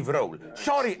positive role.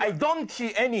 Sorry, I don't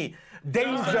see any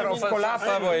danger of collapse.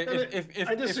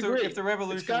 I disagree.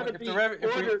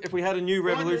 If we had a new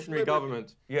revolutionary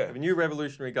government,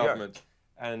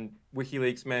 and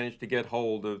WikiLeaks managed to get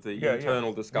hold of the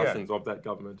internal discussions of that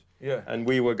government, and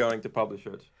we were going to publish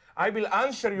it, I will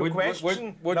answer your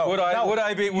question. Would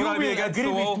I be against the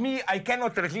wall? With me, I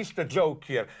cannot resist a joke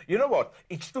here. You know what?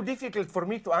 It's too difficult for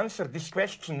me to answer this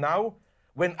question now.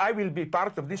 When I will be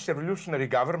part of this revolutionary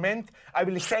government, I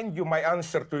will send you my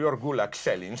answer to your gulag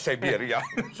cell in Siberia.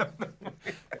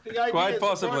 Quite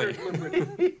possibly.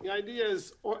 The idea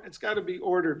is it's got to be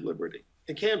ordered liberty.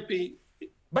 It can't be...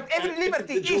 But every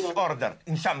liberty is ordered,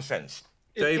 in some sense.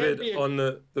 David, on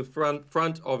the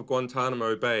front of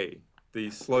Guantanamo Bay, the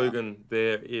slogan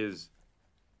there is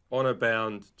honor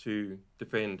bound to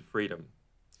defend freedom.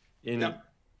 In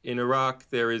Iraq,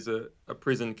 there is a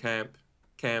prison camp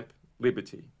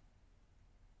Liberty.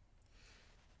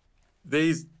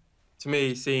 These, to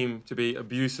me, seem to be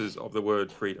abuses of the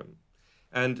word freedom.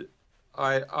 And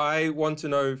I want to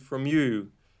know from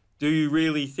you, do you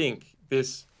really think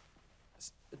this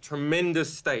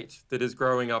tremendous state that is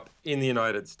growing up in the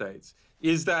United States,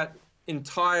 is that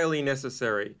entirely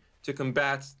necessary to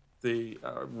combat the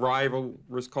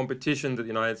rivalrous competition that the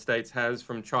United States has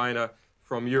from China,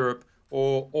 from Europe,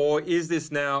 or is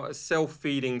this now a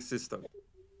self-feeding system?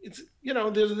 It's, you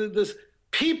know, there's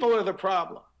people are the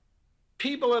problem.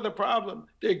 People are the problem.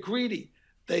 They're greedy.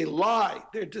 They lie.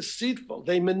 They're deceitful.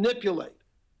 They manipulate.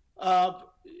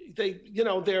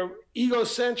 They're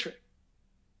egocentric.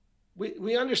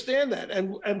 We understand that.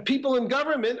 And people in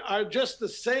government are just the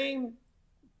same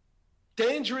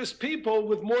dangerous people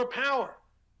with more power.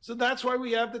 So that's why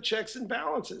we have the checks and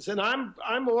balances. And I'm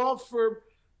all for,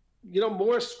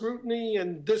 more scrutiny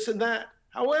and this and that.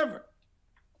 However,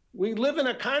 we live in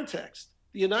a context.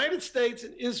 The United States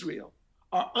and Israel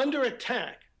are under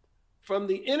attack from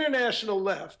the international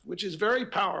left, which is very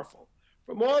powerful,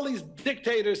 from all these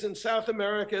dictators in South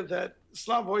America that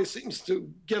Slavoj seems to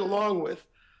get along with,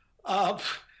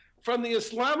 from the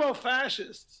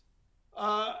Islamo-fascists.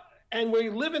 And we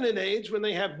live in an age when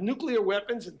they have nuclear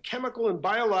weapons and chemical and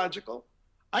biological.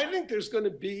 I think there's going to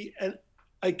be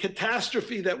a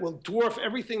catastrophe that will dwarf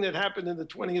everything that happened in the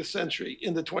 20th century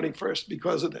in the 21st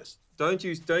because of this. Don't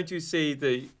you see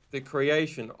the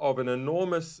creation of an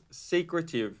enormous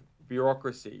secretive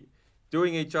bureaucracy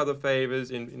doing each other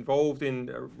favors, involved in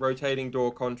rotating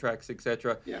door contracts,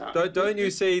 etc. Yeah. Don't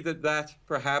you see that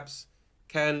perhaps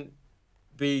can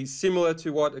be similar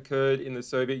to what occurred in the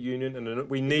Soviet Union, and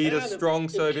we need a strong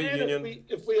Soviet Union?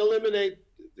 If we eliminate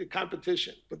the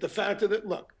competition. But the fact of it,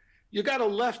 look, you got a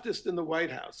leftist in the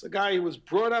White House, a guy who was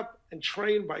brought up and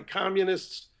trained by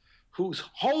communists, whose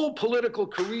whole political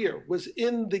career was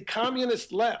in the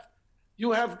communist left.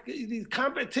 You have the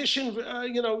competition,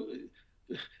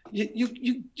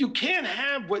 you can't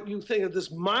have what you think of this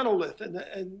monolith and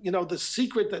the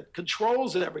secret that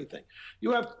controls everything.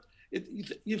 You have,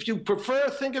 if you prefer,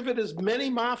 think of it as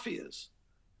many mafias,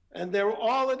 and they're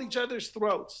all at each other's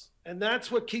throats, and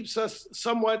that's what keeps us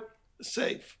somewhat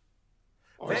safe.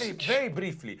 Very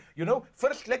briefly,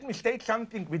 first let me state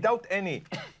something without any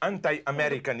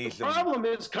anti-Americanism. The problem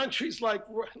is countries like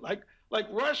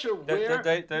Russia,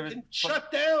 where you can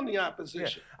shut down the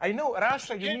opposition. Yeah. I know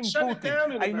Russia, you mean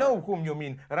Putin. I know whom you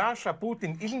mean. Russia,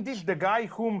 Putin. Isn't this the guy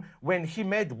whom, when he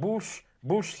met Bush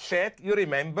said, you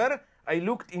remember, I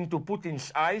looked into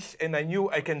Putin's eyes and I knew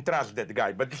I can trust that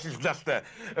guy. But this is just a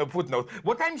footnote.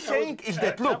 What I'm saying is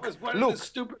that, look. That was one of the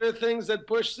stupider things that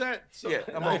Bush said. So, yeah,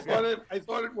 I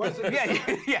thought it wasn't.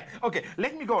 Yeah. Okay,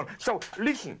 let me go on. So,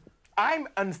 listen, I'm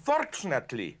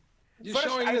unfortunately... You're first,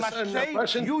 showing I this must on say,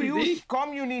 Russian you TV? use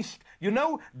communist... You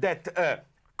know that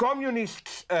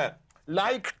communists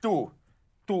like to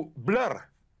blur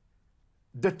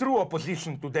the true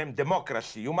opposition to them,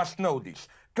 democracy. You must know this.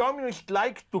 Communists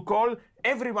like to call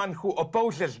everyone who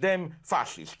opposes them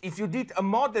fascist. If you did a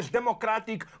modest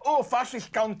democratic,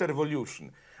 fascist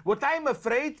counter-revolution. What I'm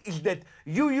afraid is that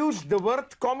you use the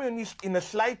word communist in a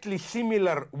slightly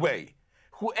similar way.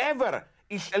 Whoever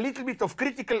is a little bit of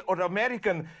critical of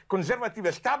American conservative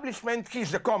establishment,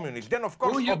 he's a communist. Then, of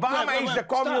course, Obama is a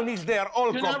communist. They are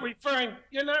all communists.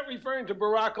 You're not referring to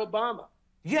Barack Obama.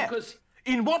 Yeah. Because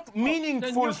in what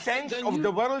meaningful sense of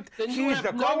the world he is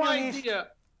a communist?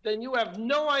 Then you have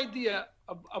no idea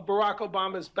of Barack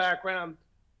Obama's background,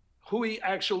 who he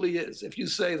actually is, if you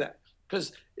say that.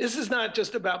 Because this is not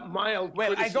just about mild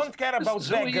criticism. I don't care about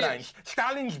backgrounds.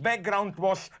 Stalin's background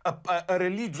was a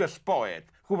religious poet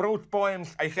who wrote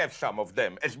poems. I have some of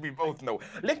them, as we both know.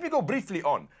 Let me go briefly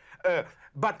on.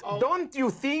 Don't you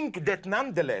think that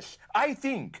nonetheless, I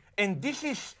think, and this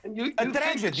is a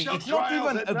tragedy, it's not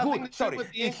even a good,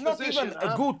 it's not even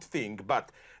a good thing,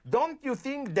 but don't you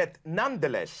think that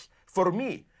nonetheless, for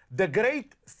me, the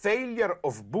great failure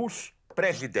of Bush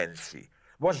presidency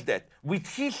was that with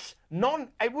his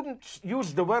I wouldn't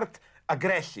use the word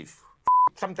aggressive,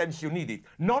 sometimes you need it,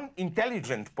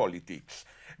 non-intelligent politics,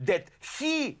 that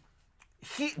the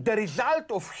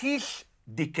result of his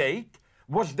decade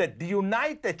was that the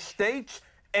United States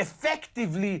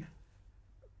effectively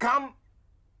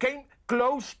came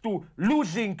close to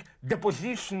losing the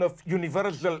position of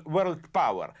universal world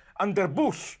power. Under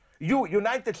Bush,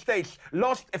 United States,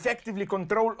 lost effectively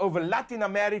control over Latin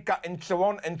America and so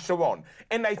on and so on.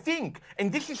 And I think,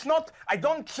 and this is not, I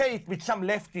don't say it with some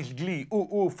leftist glee,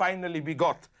 finally we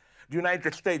got the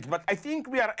United States, but I think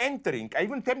we are entering, I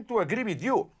even tend to agree with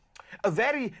you, a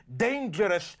very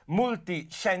dangerous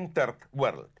multi-centered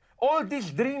world. All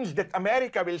these dreams that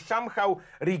America will somehow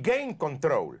regain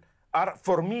control are,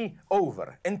 for me,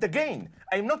 over. And again,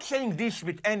 I'm not saying this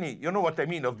with any, you know what I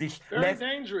mean, of this... Very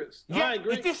dangerous. Yeah, I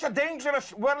agree. It is a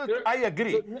dangerous world, I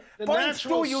agree. The Point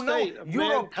two,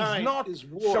 Europe is not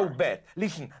so bad.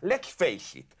 Listen, let's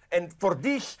face it. And for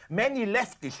this, many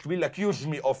leftists will accuse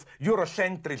me of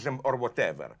Eurocentrism or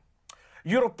whatever.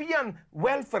 European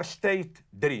welfare state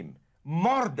dream,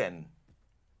 more than,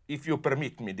 if you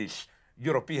permit me this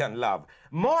European love,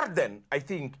 more than, I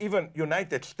think, even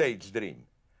United States dream.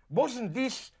 Wasn't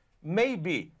this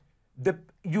maybe the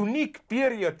unique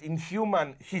period in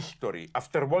human history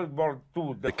after World War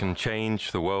II that can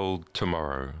change the world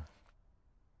tomorrow?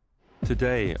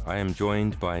 Today, I am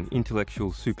joined by an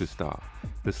intellectual superstar,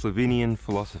 the Slovenian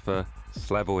philosopher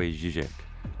Slavoj Žižek,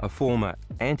 a former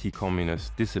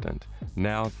anti-communist dissident,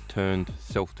 now turned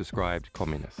self-described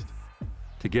communist.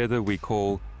 Together we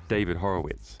call David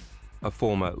Horowitz, a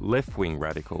former left-wing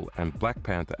radical and Black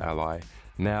Panther ally,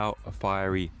 now a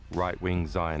fiery right-wing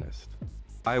Zionist.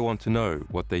 I want to know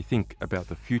what they think about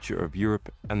the future of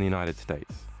Europe and the United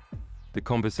States. The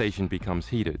conversation becomes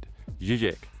heated.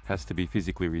 Žižek has to be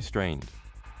physically restrained.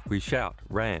 We shout,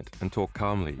 rant, and talk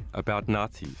calmly about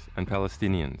Nazis and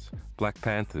Palestinians, Black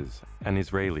Panthers and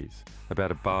Israelis,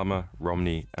 about Obama,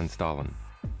 Romney, and Stalin.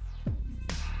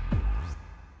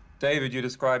 David, you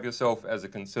describe yourself as a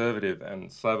conservative, and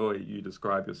Slavoj, you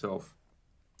describe yourself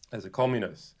as a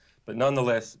communist. But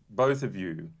nonetheless, both of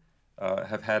you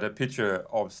have had a picture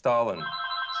of Stalin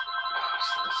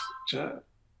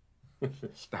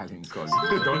Stalin calling.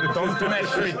 Don't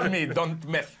mess with me. Don't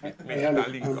mess with me.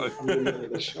 Stalin calling. I'm in the middle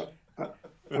of the show.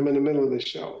 I'm in the middle of the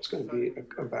show. It's going to be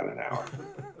about an hour.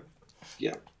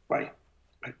 Yeah, bye.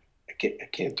 I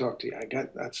can't talk to you.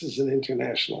 This is an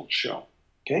international show.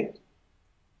 Okay.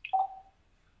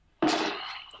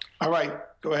 All right,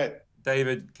 go ahead.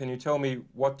 David, can you tell me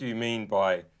what do you mean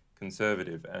by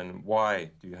conservative, and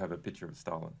why do you have a picture of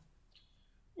Stalin?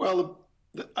 Well,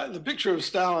 the picture of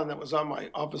Stalin that was on my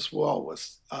office wall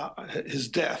was his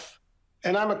death.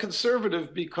 And I'm a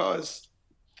conservative because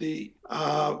the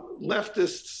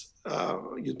leftists,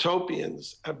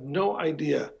 utopians, have no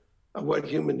idea of what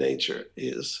human nature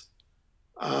is.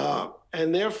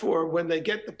 And therefore, when they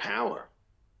get the power,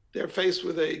 they're faced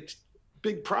with a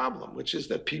big problem, which is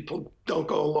that people don't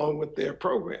go along with their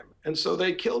program. And so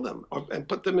they kill them and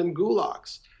put them in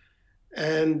gulags.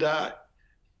 And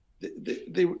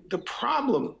the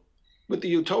problem with the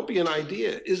utopian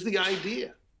idea is the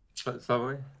idea.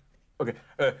 Slavoj? Okay.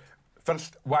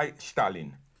 First, why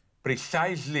Stalin?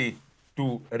 Precisely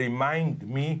to remind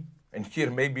me, and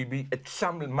here maybe we at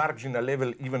some marginal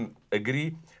level even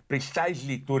agree,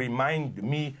 precisely to remind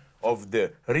me of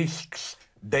the risks,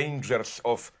 dangers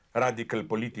of radical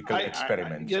political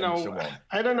experiments and so on.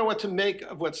 I don't know what to make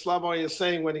of what Slavoj is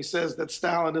saying when he says that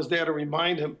Stalin is there to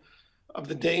remind him of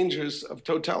the dangers of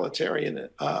totalitarian,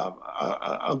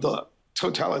 of the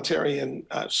totalitarian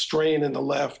strain in the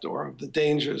left, or of the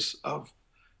dangers of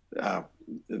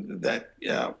that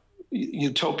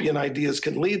utopian ideas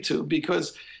can lead to,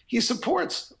 because he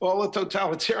supports all the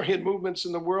totalitarian movements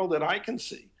in the world that I can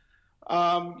see.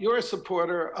 You're a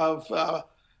supporter of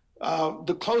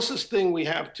the closest thing we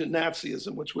have to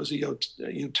Nazism, which was a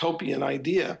utopian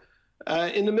idea,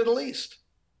 in the Middle East.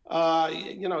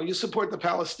 You support the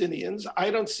Palestinians. I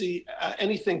don't see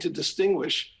anything to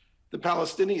distinguish the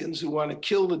Palestinians who want to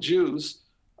kill the Jews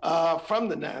from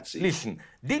the Nazis. Listen,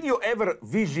 did you ever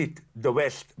visit the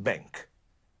West Bank?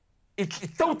 It's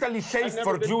totally safe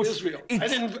for Jews. Israel.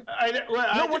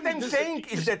 What I'm saying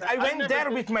is that I went there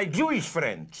with my Jewish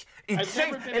friends. It's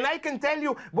safe, and I can tell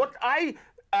you what I'm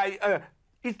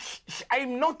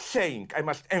not saying, I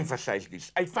must emphasize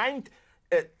this, I find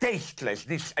tasteless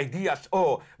these ideas,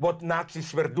 what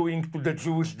Nazis were doing to the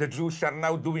Jews are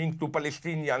now doing to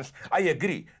Palestinians. I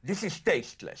agree, this is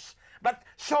tasteless. But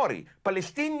sorry,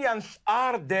 Palestinians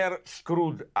are there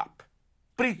screwed up.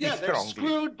 Pretty strongly. They're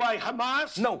screwed by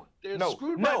Hamas. They're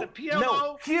screwed by the PLO.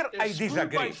 No, here I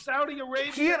disagree. By Saudi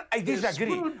Arabia. Here I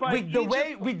disagree with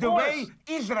the way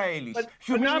Israelis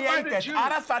humiliated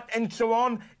Arafat and so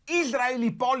on.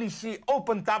 Israeli policy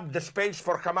opened up the space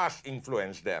for Hamas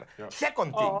influence there. Yeah.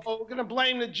 Second thing. We're going to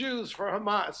blame the Jews for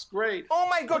Hamas. Great. Oh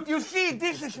my God! You see,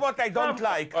 this is what I don't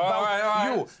like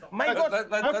about you. My God!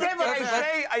 Whatever I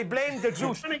say, I blame the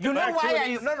Jews. You know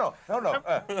why?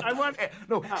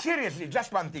 No. Seriously,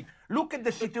 just one thing. Look at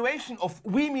the situation of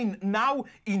women now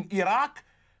in Iraq.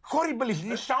 Horrible as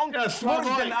this sounds, it's worse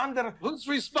than under... Who's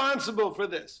responsible for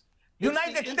this?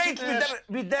 United States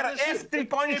with their F-3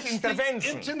 points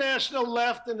intervention. The international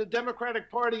left and the Democratic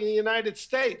Party in the United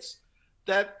States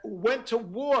that went to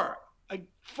war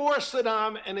for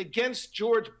Saddam and against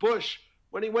George Bush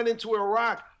when he went into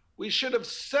Iraq. We should have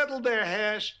settled their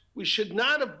hash. We should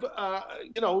not have,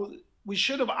 we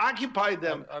should have occupied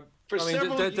them for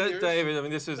several years.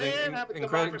 David, this is an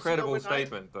incredible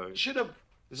statement, though. Should have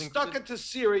stuck it to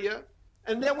Syria,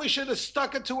 and then we should have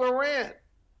stuck it to Iran.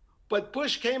 But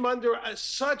Bush came under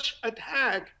such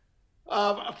attack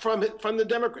from the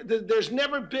Democrats. There's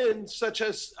never been such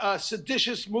a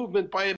seditious movement by